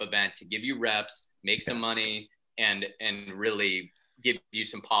build-up event to give you reps, make some money, and really give you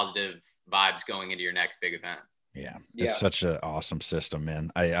some positive vibes going into your next big event. Yeah, it's such an awesome system,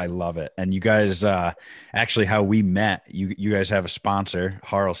 man. I love it. And you guys, actually, how we met, you guys have a sponsor,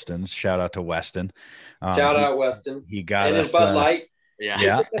 Harleston's. Shout out to Weston. Shout out Weston. He got and us his Bud Light.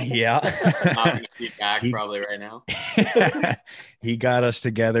 Yeah. I'm not gonna feed back probably right now. He got us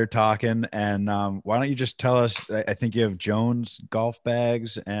together talking, and why don't you just tell us? I think you have Jones Golf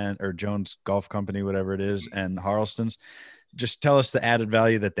Bags or Jones Golf Company, whatever it is, and Harleston's. Just tell us the added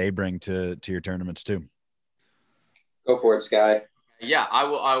value that they bring to your tournaments too. Go for it, Sky. Yeah,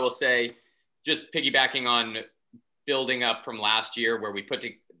 I will say, just piggybacking on building up from last year where we put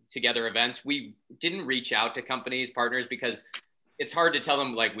together events, we didn't reach out to companies, partners, because it's hard to tell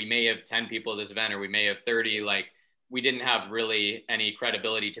them like we may have 10 people at this event or we may have 30. Like we didn't have really any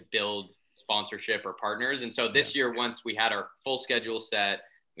credibility to build sponsorship or partners. And so this year, once we had our full schedule set,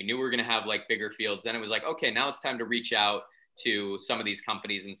 we knew we were going to have like bigger fields. Then it was like, okay, now it's time to reach out to some of these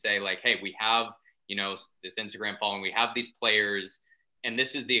companies and say like, hey, we have, this Instagram following, we have these players, and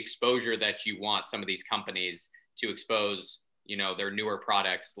this is the exposure that you want some of these companies to expose, their newer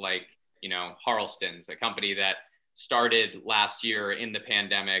products like Harleston's, a company that started last year in the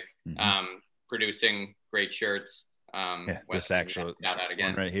pandemic, producing great shirts. This actual shout out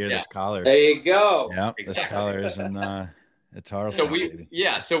again one right here, this collar. There you go. Yeah, Exactly. this collar is in it's Harleston.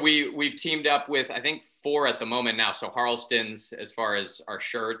 So we've teamed up with, I think, Fore at the moment now. So Harleston's as far as our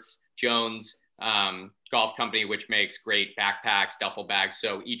shirts, Jones Golf Company, which makes great backpacks, duffel bags.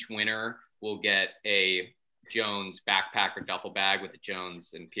 So each winner will get a Jones backpack or duffel bag with the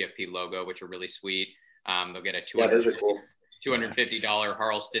Jones and PFP logo, which are really sweet. They'll get a $250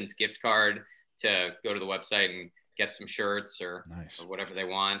 Harleston's gift card to go to the website and get some shirts or whatever they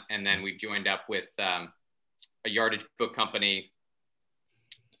want. And then we've joined up with a yardage book company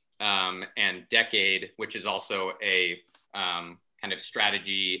and Decade, which is also a kind of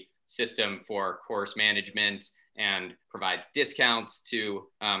strategy system for course management and provides discounts to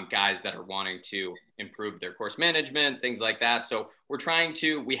guys that are wanting to improve their course management, things like that. So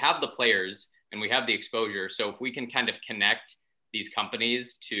we have the players and we have the exposure. So if we can kind of connect these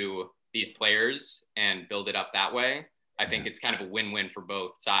companies to these players and build it up that way, I think it's kind of a win-win for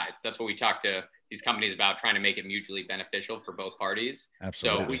both sides. That's what we talk to these companies about, trying to make it mutually beneficial for both parties.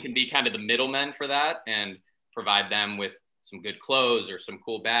 Absolutely. So we can be kind of the middlemen for that and provide them with some good clothes or some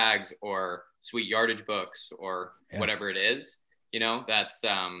cool bags or sweet yardage books or whatever it is, that's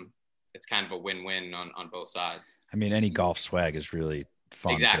it's kind of a win-win on both sides. I mean, any golf swag is really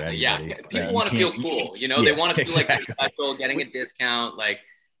fun. Exactly. For anybody. Yeah. People want to feel cool, they want to feel like special, getting a discount,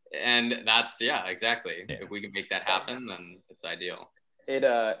 and that's, exactly. Yeah. If we can make that happen, then it's ideal.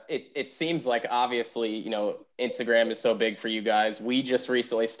 It seems like, obviously, Instagram is so big for you guys. We just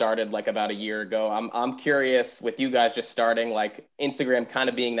recently started about a year ago. I'm curious, with you guys just starting, Instagram kind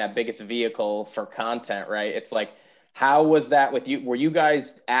of being that biggest vehicle for content, right? It's how was that with you? Were you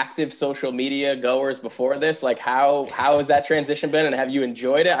guys active social media goers before this? How has that transition been, and have you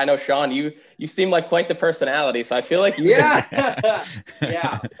enjoyed it? I know, Sean, you seem like quite the personality, so I feel like you. Yeah.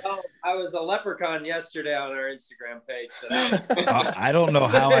 Well, I was a leprechaun yesterday on our Instagram page. So I don't know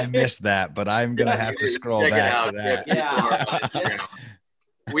how I missed that, but I'm gonna have to scroll back to that. Yeah.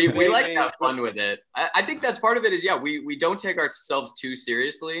 We like to have fun with it. I think that's part of it is, we don't take ourselves too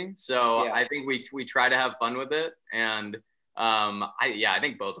seriously. So I think we try to have fun with it. And I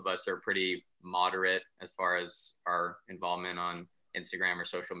think both of us are pretty moderate as far as our involvement on Instagram or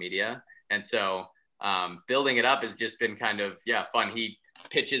social media. And so building it up has just been kind of, fun. He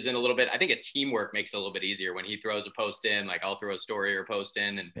pitches in a little bit. I think a teamwork makes it a little bit easier when he throws a post in, I'll throw a story or post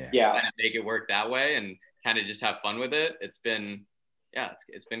in and kind of make it work that way and kind of just have fun with it. It's been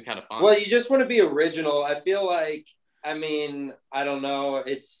kind of fun. Well, you just want to be original. I feel I don't know.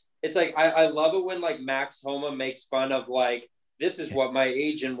 It's I love it when Max Homa makes fun of this is what my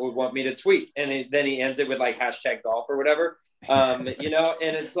agent would want me to tweet. And then he ends it with hashtag golf or whatever. And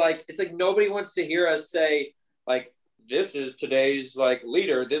it's nobody wants to hear us say this is today's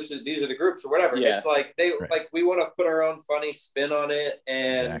leader. These are the groups or whatever. Yeah. It's we want to put our own funny spin on it.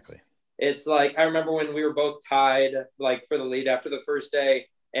 And exactly. It's I remember when we were both tied for the lead after the first day,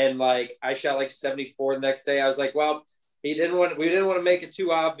 and I shot 74 the next day. I was well, we didn't want to make it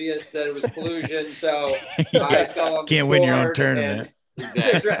too obvious that it was collusion, so I fell on the Can't win your own tournament. Exactly.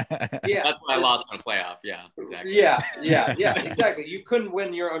 That's right. Yeah, that's why I lost in a playoff. Yeah, exactly. Yeah, exactly. You couldn't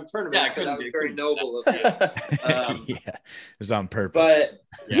win your own tournament, so that was very noble of you. It was on purpose. But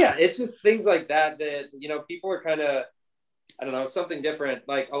it's just things like that people are kind of, I don't know, something different.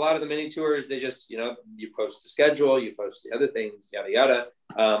 A lot of the mini tours, they just, you post the schedule, you post the other things, yada, yada.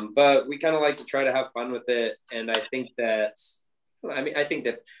 But we kind of like to try to have fun with it. And I think that,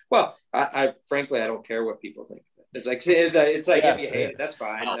 I frankly, I don't care what people think. It's if you hate it, that's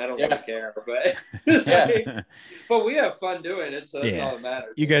fine. I don't really care, but but we have fun doing it. So that's all that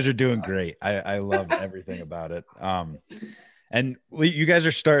matters. You guys are doing great. I love everything about it. And you guys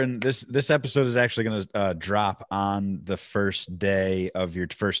are starting this episode is actually going to drop on the first day of your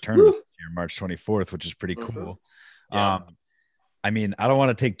first tournament here, March 24th, which is pretty cool. Yeah. I don't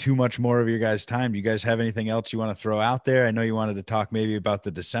want to take too much more of your guys' time. Do you guys have anything else you want to throw out there? I know you wanted to talk maybe about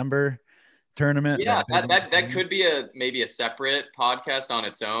the December tournament. Yeah, that could be maybe a separate podcast on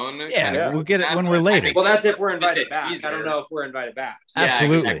its own. Yeah, we'll get it when we're later. Well, that's if we're invited back. I don't know if we're invited back. So.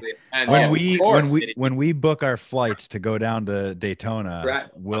 Absolutely. Yeah, exactly. When we book our flights to go down to Daytona,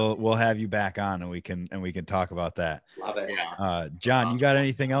 we'll have you back on and we can talk about that. Love it. Yeah. John, awesome. You got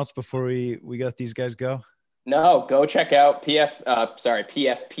anything else before we let these guys go? No, go check out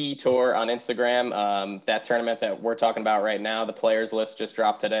PFP Tour on Instagram. That tournament that we're talking about right now, the players list just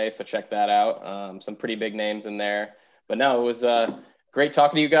dropped today, so check that out. Some pretty big names in there. But no, it was great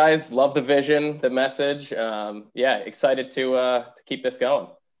talking to you guys. Love the vision, the message. Excited to keep this going.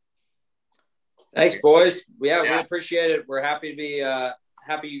 Thanks, boys. Yeah, we appreciate it. We're happy to be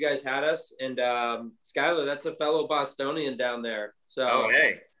happy you guys had us. And Skyler, that's a fellow Bostonian down there. So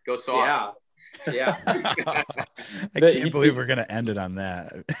hey, go Sox. Yeah. I can't believe we're gonna end it on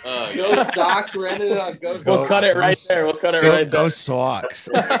that. Go Sox. We're ending it on go Sox. We'll cut it right there. We'll cut it right there. Go Sox.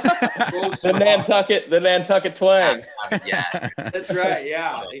 The Nantucket twang. Yeah, that's right.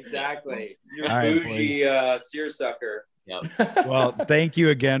 Yeah, exactly. You're bougie seersucker. Yep. Well, thank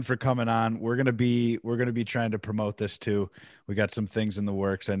you again for coming on. We're gonna be trying to promote this too. We got some things in the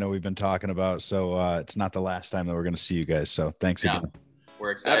works. I know we've been talking about, so it's not the last time that we're gonna see you guys. So thanks again.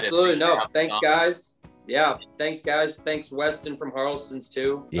 We're excited. Absolutely. No, thanks, guys. Yeah, thanks, guys. Thanks, Weston from Harleston's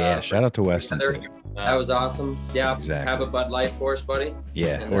too. Yeah, shout out to Weston too. That was awesome. Yeah, exactly. Have a Bud Light for us, buddy.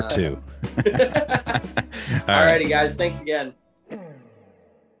 Yeah, or two. All righty, guys. Thanks again.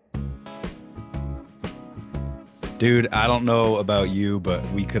 Dude, I don't know about you, but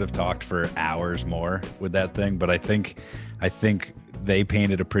we could have talked for hours more with that thing. But I think they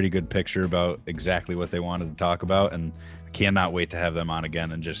painted a pretty good picture about exactly what they wanted to talk about, and I cannot wait to have them on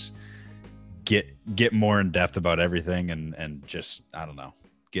again and just get more in depth about everything and just, I don't know,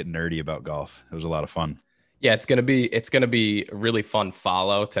 get nerdy about golf. It was a lot of fun. Yeah, it's gonna be a really fun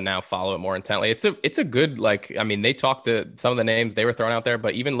follow it more intently. It's a good, like, I mean, they talked to some of the names they were throwing out there,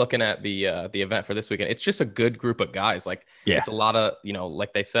 but even looking at the event for this weekend, it's just a good group of guys. Like, it's a lot of,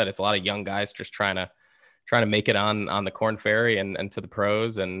 like they said, it's a lot of young guys just trying to make it on the Corn Ferry and to the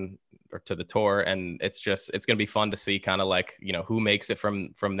pros or to the tour, and it's gonna be fun to see kind of like, who makes it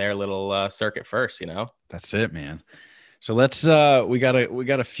from their little circuit first. That's it, man. So let's we got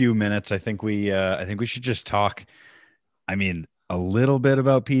a few minutes. I think we should just talk, I mean, a little bit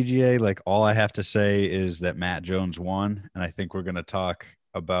about PGA. Like, all I have to say is that Matt Jones won, and I think we're going to talk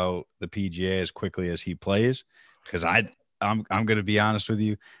about the PGA as quickly as he plays, because I'm going to be honest with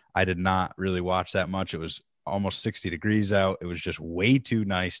you, I did not really watch that much. It was almost 60 degrees out. It was just way too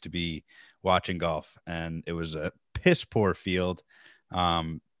nice to be watching golf, and it was a piss poor field.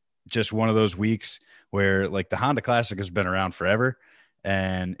 Just one of those weeks where, like, the Honda Classic has been around forever,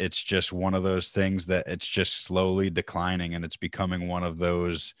 and it's just one of those things that it's just slowly declining, and it's becoming one of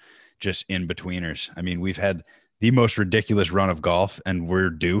those just in-betweeners. I mean, we've had the most ridiculous run of golf, and we're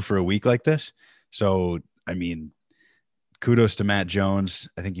due for a week like this. So, I mean, kudos to Matt Jones.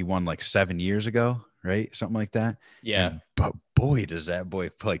 I think he won like 7 years ago, right? Something like that. Yeah. But boy, does that boy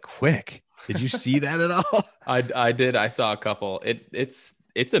play quick. Did you see that at all? I did. I saw a couple.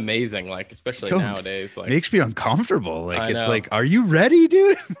 It's amazing, like, especially nowadays. Like, makes me uncomfortable. Like, it's like, are you ready,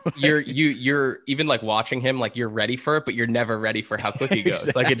 dude? you're even like watching him, like, you're ready for it, but you're never ready for how quick he goes.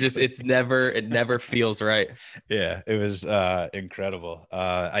 Exactly. Like, it never feels right. Yeah, it was incredible.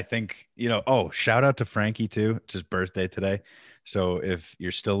 I think, shout out to Frankie too. It's his birthday today. So if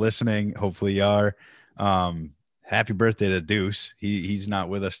you're still listening, hopefully you are. Happy birthday to Deuce. He's not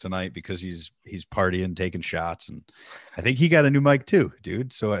with us tonight because he's partying, taking shots, and I think he got a new mic too,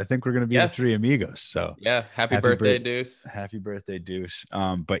 dude. So I think we're gonna be the three amigos. So yeah, happy birthday, Deuce. Happy birthday, Deuce.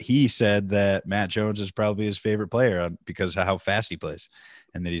 But he said that Matt Jones is probably his favorite player because of how fast he plays,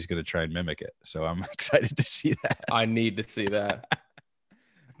 and that he's gonna try and mimic it. So I'm excited to see that. I need to see that.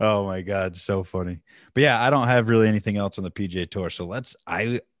 Oh my God, so funny. But yeah, I don't have really anything else on the PGA Tour. So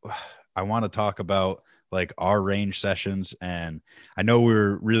I want to talk about like our range sessions, and I know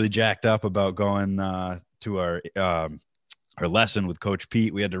we're really jacked up about going to our lesson with Coach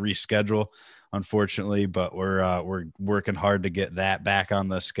Pete. We had to reschedule, unfortunately, but we're working hard to get that back on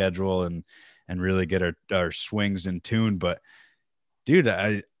the schedule and really get our swings in tune. But dude,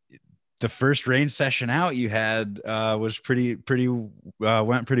 the first range session out you had was pretty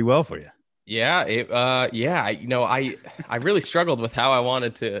went pretty well for you. Yeah, I really struggled with how I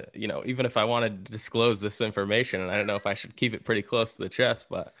wanted to, even if I wanted to disclose this information, and I don't know if I should keep it pretty close to the chest,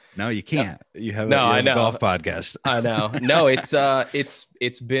 but no, you can't. You have a golf podcast. I know. No, it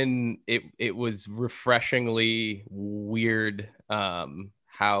was refreshingly weird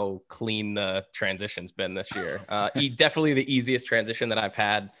how clean the transition's been this year. Definitely the easiest transition that I've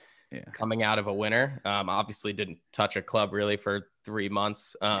had. Yeah. Coming out of a winter. Obviously didn't touch a club really for 3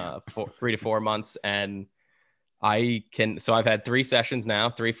 months, 3 to 4 months. And I've had 3 sessions now,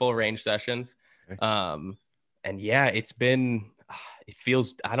 3 full range sessions. Okay. And yeah, it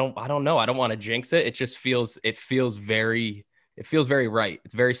feels, I don't know. I don't want to jinx it. It just feels very right.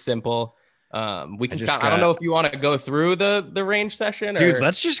 It's very simple. I don't know if you want to go through the range session, dude,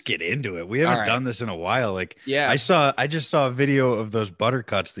 let's just get into it. We haven't done this in a while. Like, yeah, I just saw a video of those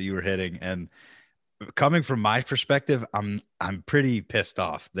buttercuts that you were hitting, and coming from my perspective, I'm pretty pissed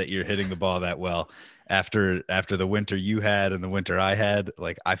off that you're hitting the ball that well after the winter you had and the winter I had.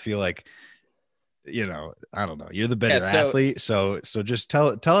 Like, I feel like I don't know. You're the better athlete. So just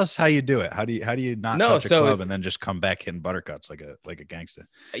tell us how you do it. How do you not touch a club and then just come back hitting buttercuts like a gangster?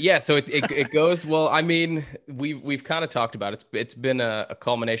 Yeah. So it goes, well, I mean, we've kind of talked about it. It's been a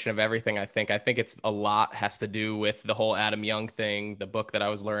culmination of everything. I think it's a lot has to do with the whole Adam Young thing, the book that I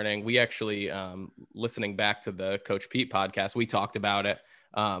was learning. We actually, listening back to the Coach Pete podcast, we talked about it.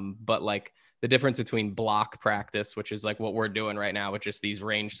 But like the difference between block practice, which is like what we're doing right now, with just these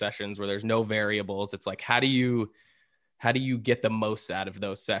range sessions where there's no variables. It's like, how do you get the most out of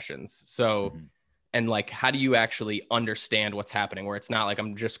those sessions? So, and like, how do you actually understand what's happening, where it's not like,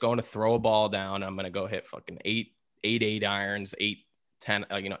 I'm just going to throw a ball down. I'm going to go hit fucking eight irons, 8-10,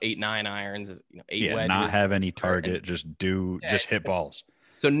 8-9 irons, 8 wedges. Not have any target, just hit balls.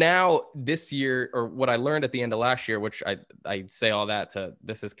 So now this year, or what I learned at the end of last year, which I say all that to,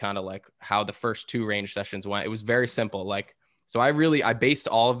 this is kind of like how the first 2 range sessions went. It was very simple. Like, so I based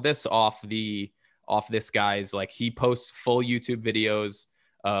all of this off this guy's, like, he posts full YouTube videos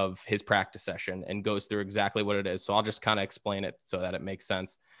of his practice session and goes through exactly what it is. So I'll just kind of explain it so that it makes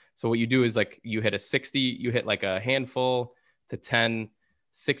sense. So what you do is, like, you hit like a handful to 10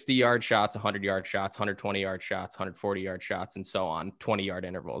 60-yard shots, 100-yard shots, 120-yard shots, 140-yard shots, and so on, 20-yard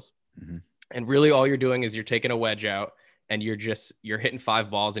intervals. And really all you're doing is you're taking a wedge out and you're hitting 5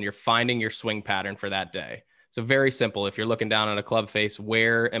 balls and you're finding your swing pattern for that day. So very simple. If you're looking down on a club face,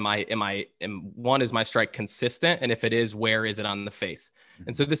 where is my strike consistent? And if it is, where is it on the face?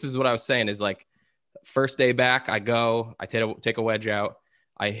 And so this is what I was saying is, like, first day back, I take a wedge out.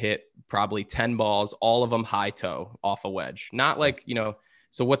 I hit probably 10 balls, all of them high toe off a wedge. Not like,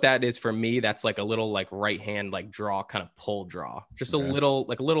 so what that is for me, that's like a little like right hand, like draw, kind of pull draw, just a little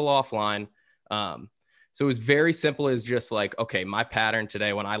offline. So it was very simple, as just like, okay, my pattern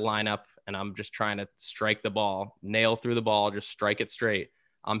today, when I line up and I'm just trying to strike the ball, nail through the ball, just strike it straight,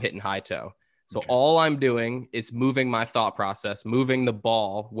 I'm hitting high toe. So all I'm doing is moving my thought process, moving the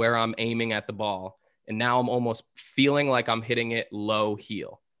ball where I'm aiming at the ball. And now I'm almost feeling like I'm hitting it low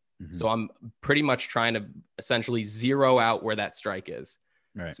heel. So I'm pretty much trying to essentially zero out where that strike is.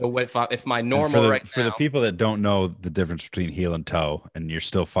 Right. So if my normal for the people that don't know the difference between heel and toe, and you're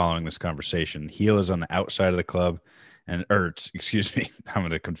still following this conversation, heel is on the outside of the club, excuse me, I'm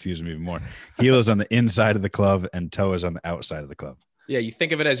going to confuse them even more. Heel is on the inside of the club, and toe is on the outside of the club. Yeah, you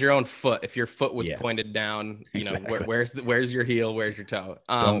think of it as your own foot. If your foot was pointed down, exactly. Where's your heel? Where's your toe?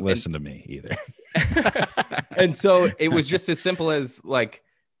 Don't listen to me either. And so it was just as simple as, like,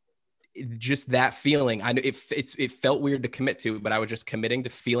 just that feeling. I know it felt weird to commit to, but I was just committing to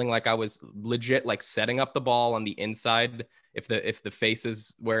feeling like I was legit, like, setting up the ball on the inside. If the face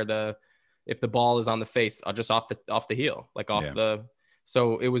is if the ball is on the face, I'll just off the heel, like the.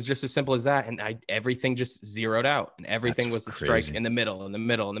 So it was just as simple as that. And everything just zeroed out, and everything was the strike in the middle.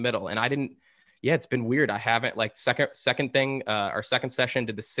 And I didn't, it's been weird. I haven't, like, second thing, our second session,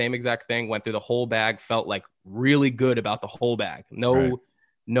 did the same exact thing, went through the whole bag, felt like really good about the whole bag. No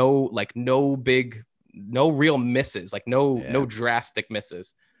real misses, like no drastic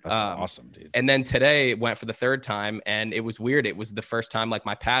misses. That's awesome, dude. And then today went for the third time, and it was weird. It was the first time, like,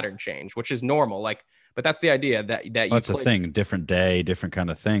 my pattern changed, which is normal. Like, but that's the idea that that's a thing, different day, different kind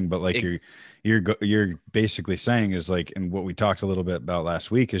of thing. But like you're basically saying is, like, and what we talked a little bit about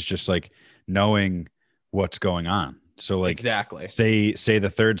last week is just, like, knowing what's going on. So, like, exactly, say the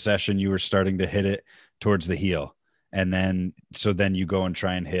third session, you were starting to hit it towards the heel. And then you go and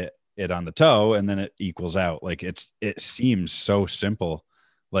try and hit it on the toe, and then it equals out. Like, it seems so simple,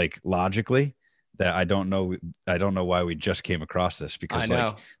 like, logically, that I don't know why we just came across this, because,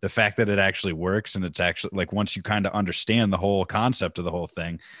 like, the fact that it actually works, and it's actually, like, once you kind of understand the whole concept of the whole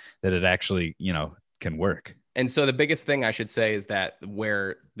thing, that it actually, can work. And so the biggest thing I should say is that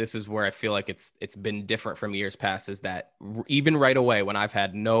where I feel like it's been different from years past is that even right away, when I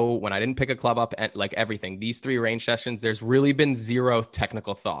didn't pick a club up, and, like, everything, these 3 range sessions, there's really been 0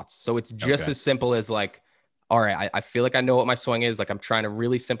 technical thoughts. So it's just as simple as, like, all right, I feel like I know what my swing is. Like, I'm trying to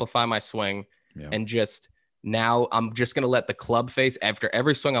really simplify my swing, and just now I'm just going to let the club face, after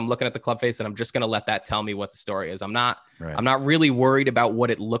every swing, I'm looking at the club face, and I'm just going to let that tell me what the story is. I'm not really worried about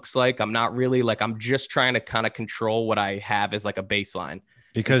what it looks like. I'm not really, like, I'm just trying to kind of control what I have as, like, a baseline.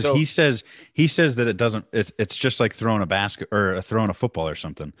 Because he says that it's just like throwing a basket or throwing a football or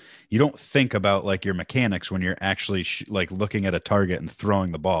something. You don't think about, like, your mechanics when you're actually like looking at a target and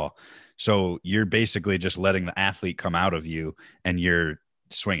throwing the ball. So you're basically just letting the athlete come out of you, and you're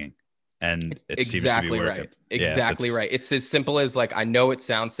swinging. And it exactly seems to be working. Right. Exactly right. It's as simple as, like, I know it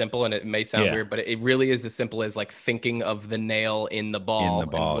sounds simple and it may sound weird, but it really is as simple as, like, thinking of the nail in the ball,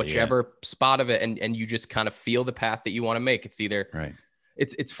 and whichever spot of it, and you just kind of feel the path that you want to make. It's either right.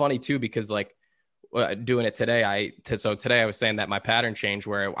 It's funny too, because, like, doing it today, so today I was saying that my pattern changed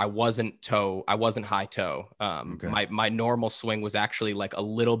where I wasn't high toe. My normal swing was actually like a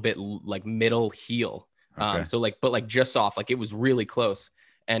little bit like middle heel. So like, but like just off, like it was really close.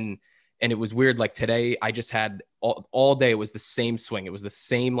 And it was weird. Like today I just had all day. It was the same swing. It was the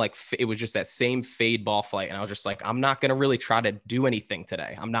same, like, it was just that same fade ball flight. And I was just like, I'm not going to really try to do anything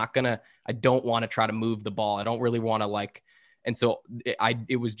today. I don't want to try to move the ball. I don't really want to like, and so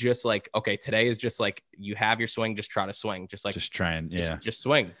it was just like, okay, today is just like, you have your swing, just try to swing. Just like, just try and just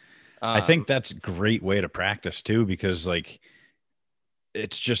swing. I think that's a great way to practice too, because like,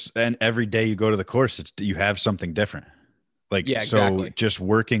 it's just, and every day you go to the course, you have something different. Like, yeah, exactly. So just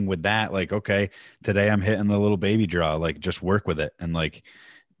working with that, like, okay, today I'm hitting the little baby draw, like just work with it. And like,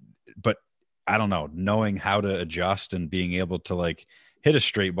 but I don't know, knowing how to adjust and being able to like hit a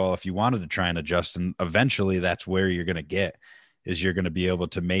straight ball if you wanted to try and adjust. And eventually that's where you're going to get, is you're going to be able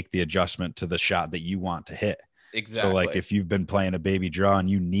to make the adjustment to the shot that you want to hit. Exactly. So like if you've been playing a baby draw and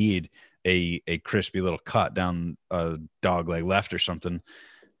you need a crispy little cut down a dog leg left or something,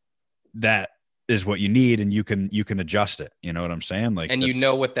 that is what you need, and you can adjust it. You know what I'm saying? Like, and you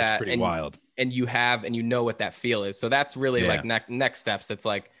know what that, pretty wild. And you know what that feel is. So that's really like next steps. It's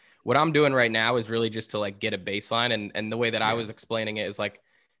like what I'm doing right now is really just to like get a baseline. And the way that I was explaining it is like,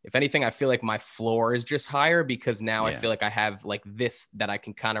 if anything, I feel like my floor is just higher because now I feel like I have like this that I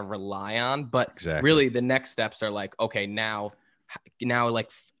can kind of rely on. But really the next steps are like, okay, now like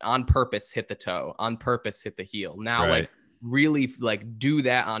on purpose, hit the toe, on purpose, hit the heel. Now like really like do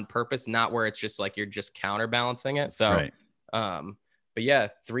that on purpose, not where it's just like you're just counterbalancing it. So but yeah,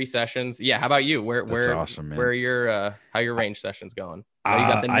 3 sessions. Yeah, how about you? Where awesome, man. Where are your how your range sessions going? You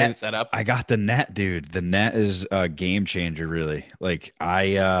got the net set up. I got the net, dude. The net is a game changer, really. Like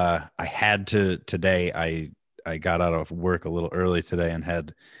I had to today. I got out of work a little early today and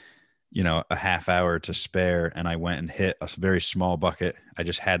had, you know, a half hour to spare, and I went and hit a very small bucket. I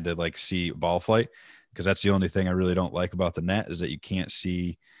just had to like see ball flight, because that's the only thing I really don't like about the net, is that you can't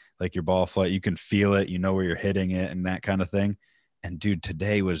see like your ball flight. You can feel it, you know where you're hitting it and that kind of thing. And dude,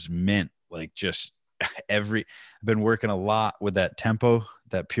 today was mint. Like just I've been working a lot with that tempo,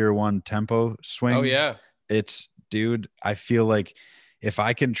 that Pure One tempo swing. Oh yeah. It's, dude, I feel like if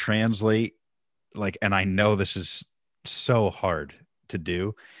I can translate, like, and I know this is so hard to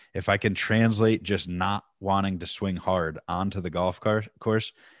do, if I can translate just not wanting to swing hard onto the golf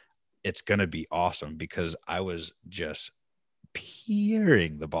course, it's going to be awesome, because I was just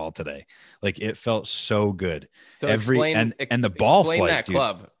peering the ball today. Like it felt so good. So explain the ball flight, that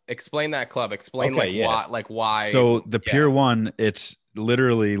dude. Explain that club. Explain why. So the Pure One, it's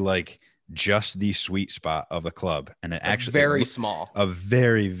literally like just the sweet spot of a club. And it actually very small, a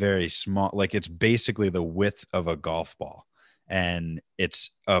very, very small, like it's basically the width of a golf ball. And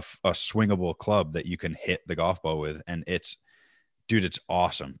it's a swingable club that you can hit the golf ball with. And it's, dude, it's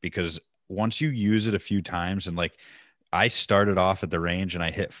awesome, because once you use it a few times, and like I started off at the range and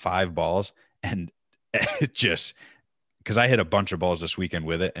I hit 5 balls, and it just, because I hit a bunch of balls this weekend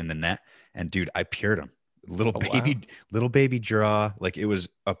with it in the net, and dude, I pured them. Little baby draw. Like it was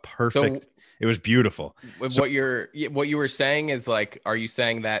a perfect, it was beautiful. What you were saying is like, are you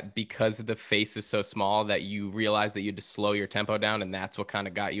saying that because the face is so small that you realized that you had to slow your tempo down, and that's what kind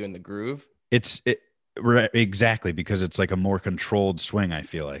of got you in the groove? Exactly, because it's like a more controlled swing. I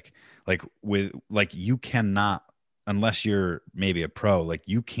feel like with like, you cannot, unless you're maybe a pro, like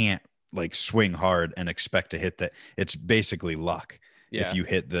you can't like swing hard and expect to hit that. It's basically luck. If you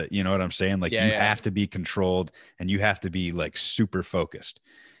hit the, you know what I'm saying? Like you have to be controlled, and you have to be like super focused.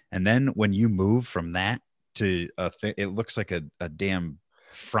 And then when you move from that to a thing, it looks like a damn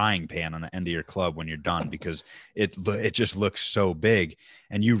frying pan on the end of your club when you're done, because it just looks so big.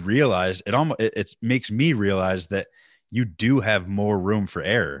 And you realize it makes me realize that you do have more room for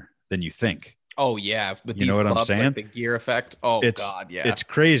error than you think. Oh yeah. With you these know what clubs, I'm saying? Like the gear effect. Oh God. Yeah. It's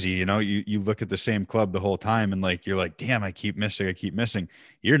crazy. You know, you look at the same club the whole time, and like, you're like, damn, I keep missing.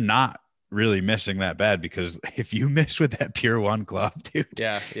 You're not really missing that bad, because if you miss with that Pure One club, dude,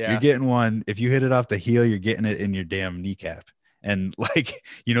 you're getting one. If you hit it off the heel, you're getting it in your damn kneecap. And like,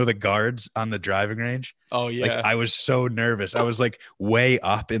 you know, the guards on the driving range. Oh yeah. Like I was so nervous. I was like way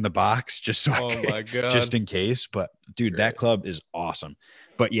up in the box just so my God. just in case. But dude, that club is awesome.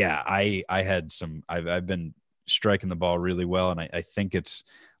 But yeah, I've been striking the ball really well. And I think it's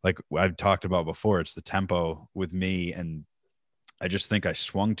like I've talked about before, it's the tempo with me. And I just think I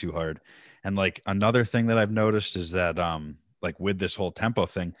swung too hard. And like another thing that I've noticed is that like with this whole tempo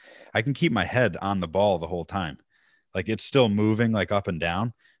thing, I can keep my head on the ball the whole time. Like it's still moving like up and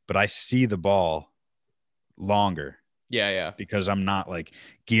down, but I see the ball longer. Yeah. Because I'm not like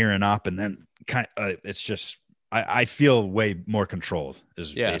gearing up and then it's just I feel way more controlled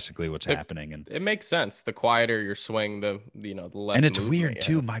is basically what's happening. And it makes sense. The quieter your swing, the less. And it's weird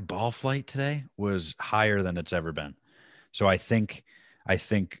too. My ball flight today was higher than it's ever been. So I think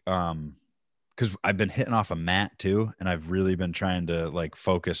because I've been hitting off a mat too, and I've really been trying to like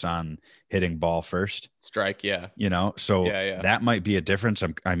focus on hitting ball first. Strike, yeah. So that might be a difference.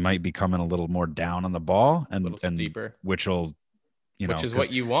 I might be coming a little more down on the ball and deeper, which will, which is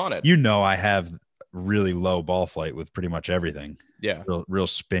what you wanted. I have really low ball flight with pretty much everything. Yeah, real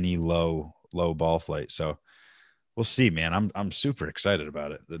spinny, low ball flight. So we'll see, man. I'm super excited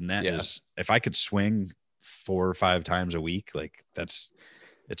about it. The net is, if I could swing 4 or 5 times a week, like it's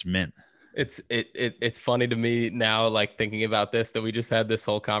mint. It's funny to me now, like thinking about this, that we just had this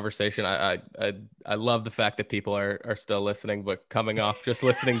whole conversation. I love the fact that people are still listening, but coming off just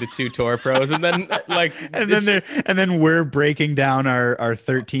listening to 2 tour pros, and then like and then we're breaking down our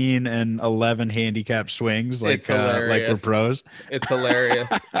 13 and 11 handicap swings like we're pros. It's hilarious.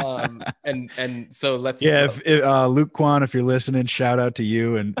 And so let's if Luke Kwan, if you're listening, shout out to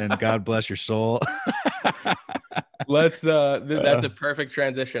you and God bless your soul. Let's that's a perfect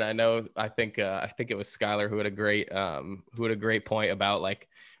transition. I think it was Skyler who had a great point about like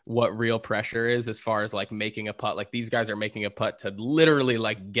what real pressure is as far as like making a putt. Like these guys are making a putt to literally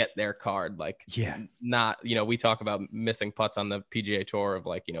like get their card. Like not, we talk about missing putts on the PGA Tour of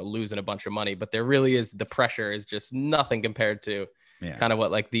like, losing a bunch of money, but there really is, the pressure is just nothing compared to kind of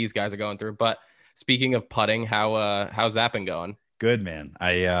what like these guys are going through. But speaking of putting, how's that been going? Good, man.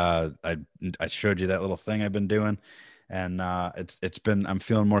 I showed you that little thing I've been doing, and it's been, I'm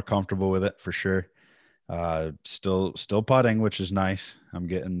feeling more comfortable with it for sure. Still putting, which is nice. I'm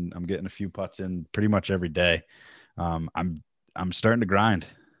getting a few putts in pretty much every day. I'm starting to grind.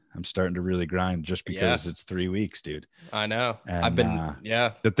 I'm starting to really grind just because it's 3 weeks, dude. I know. And, I've been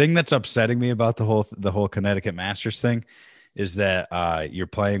the thing that's upsetting me about the whole Connecticut Masters thing is that you're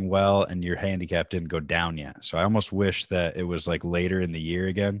playing well and your handicap didn't go down yet. So I almost wish that it was like later in the year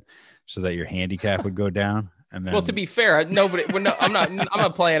again, so that your handicap would go down. And then, well, to be fair, I'm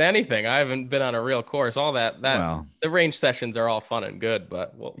not playing anything. I haven't been on a real course. All that the range sessions are all fun and good,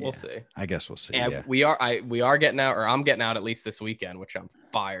 but we'll see. I guess we'll see. And we are getting out, or I'm getting out at least this weekend, which I'm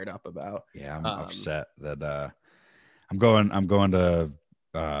fired up about. Yeah, I'm upset that I'm going to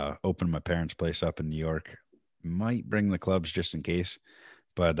open my parents' place up in New York. Might bring the clubs just in case,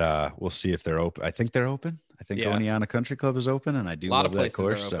 but we'll see if they're open. I think they're open. I think Oneonta Country Club is open, and I do love that course. A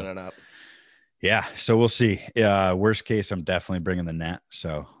lot of places are opening up. Yeah, so we'll see. Worst case, I'm definitely bringing the net.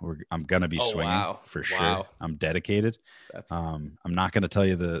 So I'm gonna be swinging for sure. I'm dedicated. I'm not gonna tell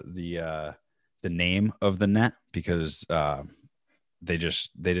you the name of the net because they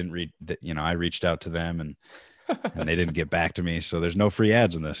didn't read. I reached out to them and they didn't get back to me. So there's no free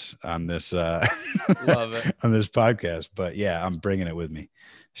ads on this love it on this podcast. But yeah, I'm bringing it with me.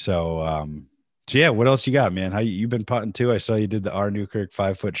 So yeah, what else you got, man? How you been putting too? I saw you did the R. Newkirk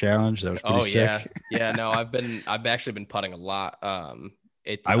 5-foot challenge. That was pretty sick. Yeah. No, I've actually been putting a lot.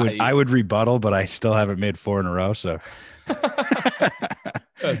 I would rebuttal, but I still haven't made 4 in a row. So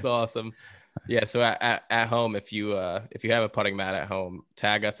that's awesome. Yeah. So at home, if you have a putting mat at home,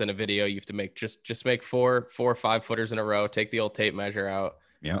 tag us in a video. You have to make just make 4 or 5 footers in a row. Take the old tape measure out,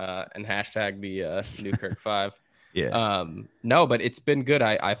 and hashtag the Newkirk 5. Yeah. No, but it's been good.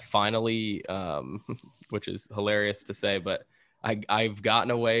 I finally, which is hilarious to say, but I've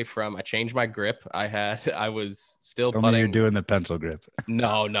gotten away from, I changed my grip. I was still putting. You're doing the pencil grip.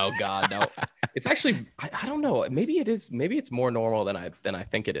 No, God, no. It's actually, I don't know. Maybe it is. Maybe it's more normal than I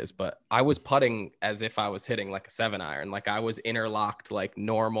think it is. But I was putting as if I was hitting like a 7-iron. Like I was interlocked, like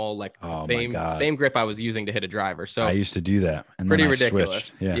normal, like same grip I was using to hit a driver. So I used to do that. And pretty then ridiculous.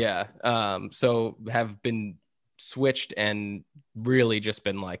 Switched. Yeah. So have been switched and really just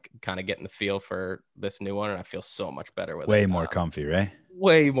been like kind of getting the feel for this new one, and I feel so much better with it. Way more comfy, right?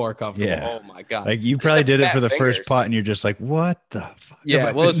 Way more comfortable. Yeah. Oh my god! Like you probably did it for the first putt, and you're just like, "What the fuck?"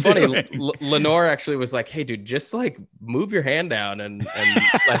 Yeah. Well, it's funny. Lenore actually was like, "Hey, dude, just like move your hand down," and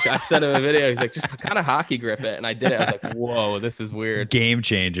like I sent him a video. He's like, "Just kind of hockey grip it," and I did it. I was like, "Whoa, this is weird." Game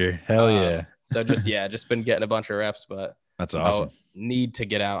changer. Hell yeah. So just been getting a bunch of reps, but that's awesome. Need to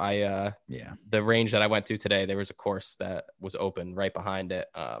get out. The range that I went to today, there was a course that was open right behind it.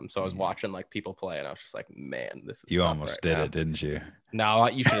 So I was watching like people play, and I was just like, man, this is. You almost did it, didn't you? No,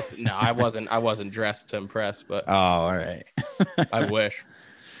 you should have. No, I wasn't dressed to impress, but oh, all right. I wish.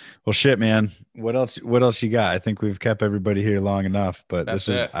 Well, shit, man. What else you got? I think we've kept everybody here long enough, but that's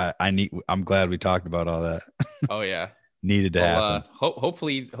I'm glad we talked about all that. Oh yeah, needed to happen.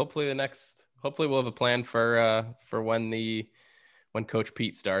 Hopefully we'll have a plan for when when Coach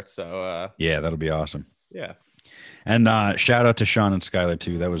Pete starts. So yeah, that'll be awesome. Yeah. And shout out to Sean and Skyler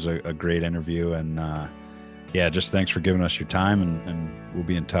too. That was a great interview. And yeah, just thanks for giving us your time, and we'll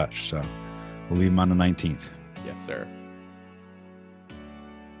be in touch. So we'll leave them on the 19th. Yes, sir.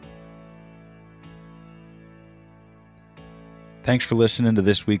 Thanks for listening to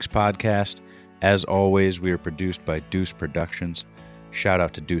this week's podcast. As always, we are produced by Deuce Productions. Shout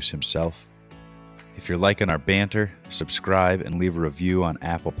out to Deuce himself. If you're liking our banter, subscribe and leave a review on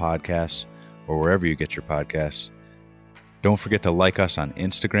Apple Podcasts or wherever you get your podcasts. Don't forget to like us on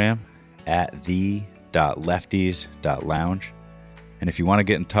Instagram at the.lefties.lounge. And if you want to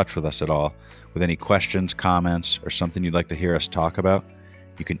get in touch with us at all, with any questions, comments, or something you'd like to hear us talk about,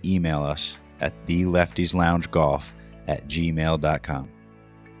 you can email us at theleftiesloungegolf@gmail.com.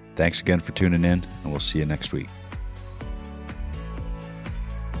 Thanks again for tuning in, and we'll see you next week.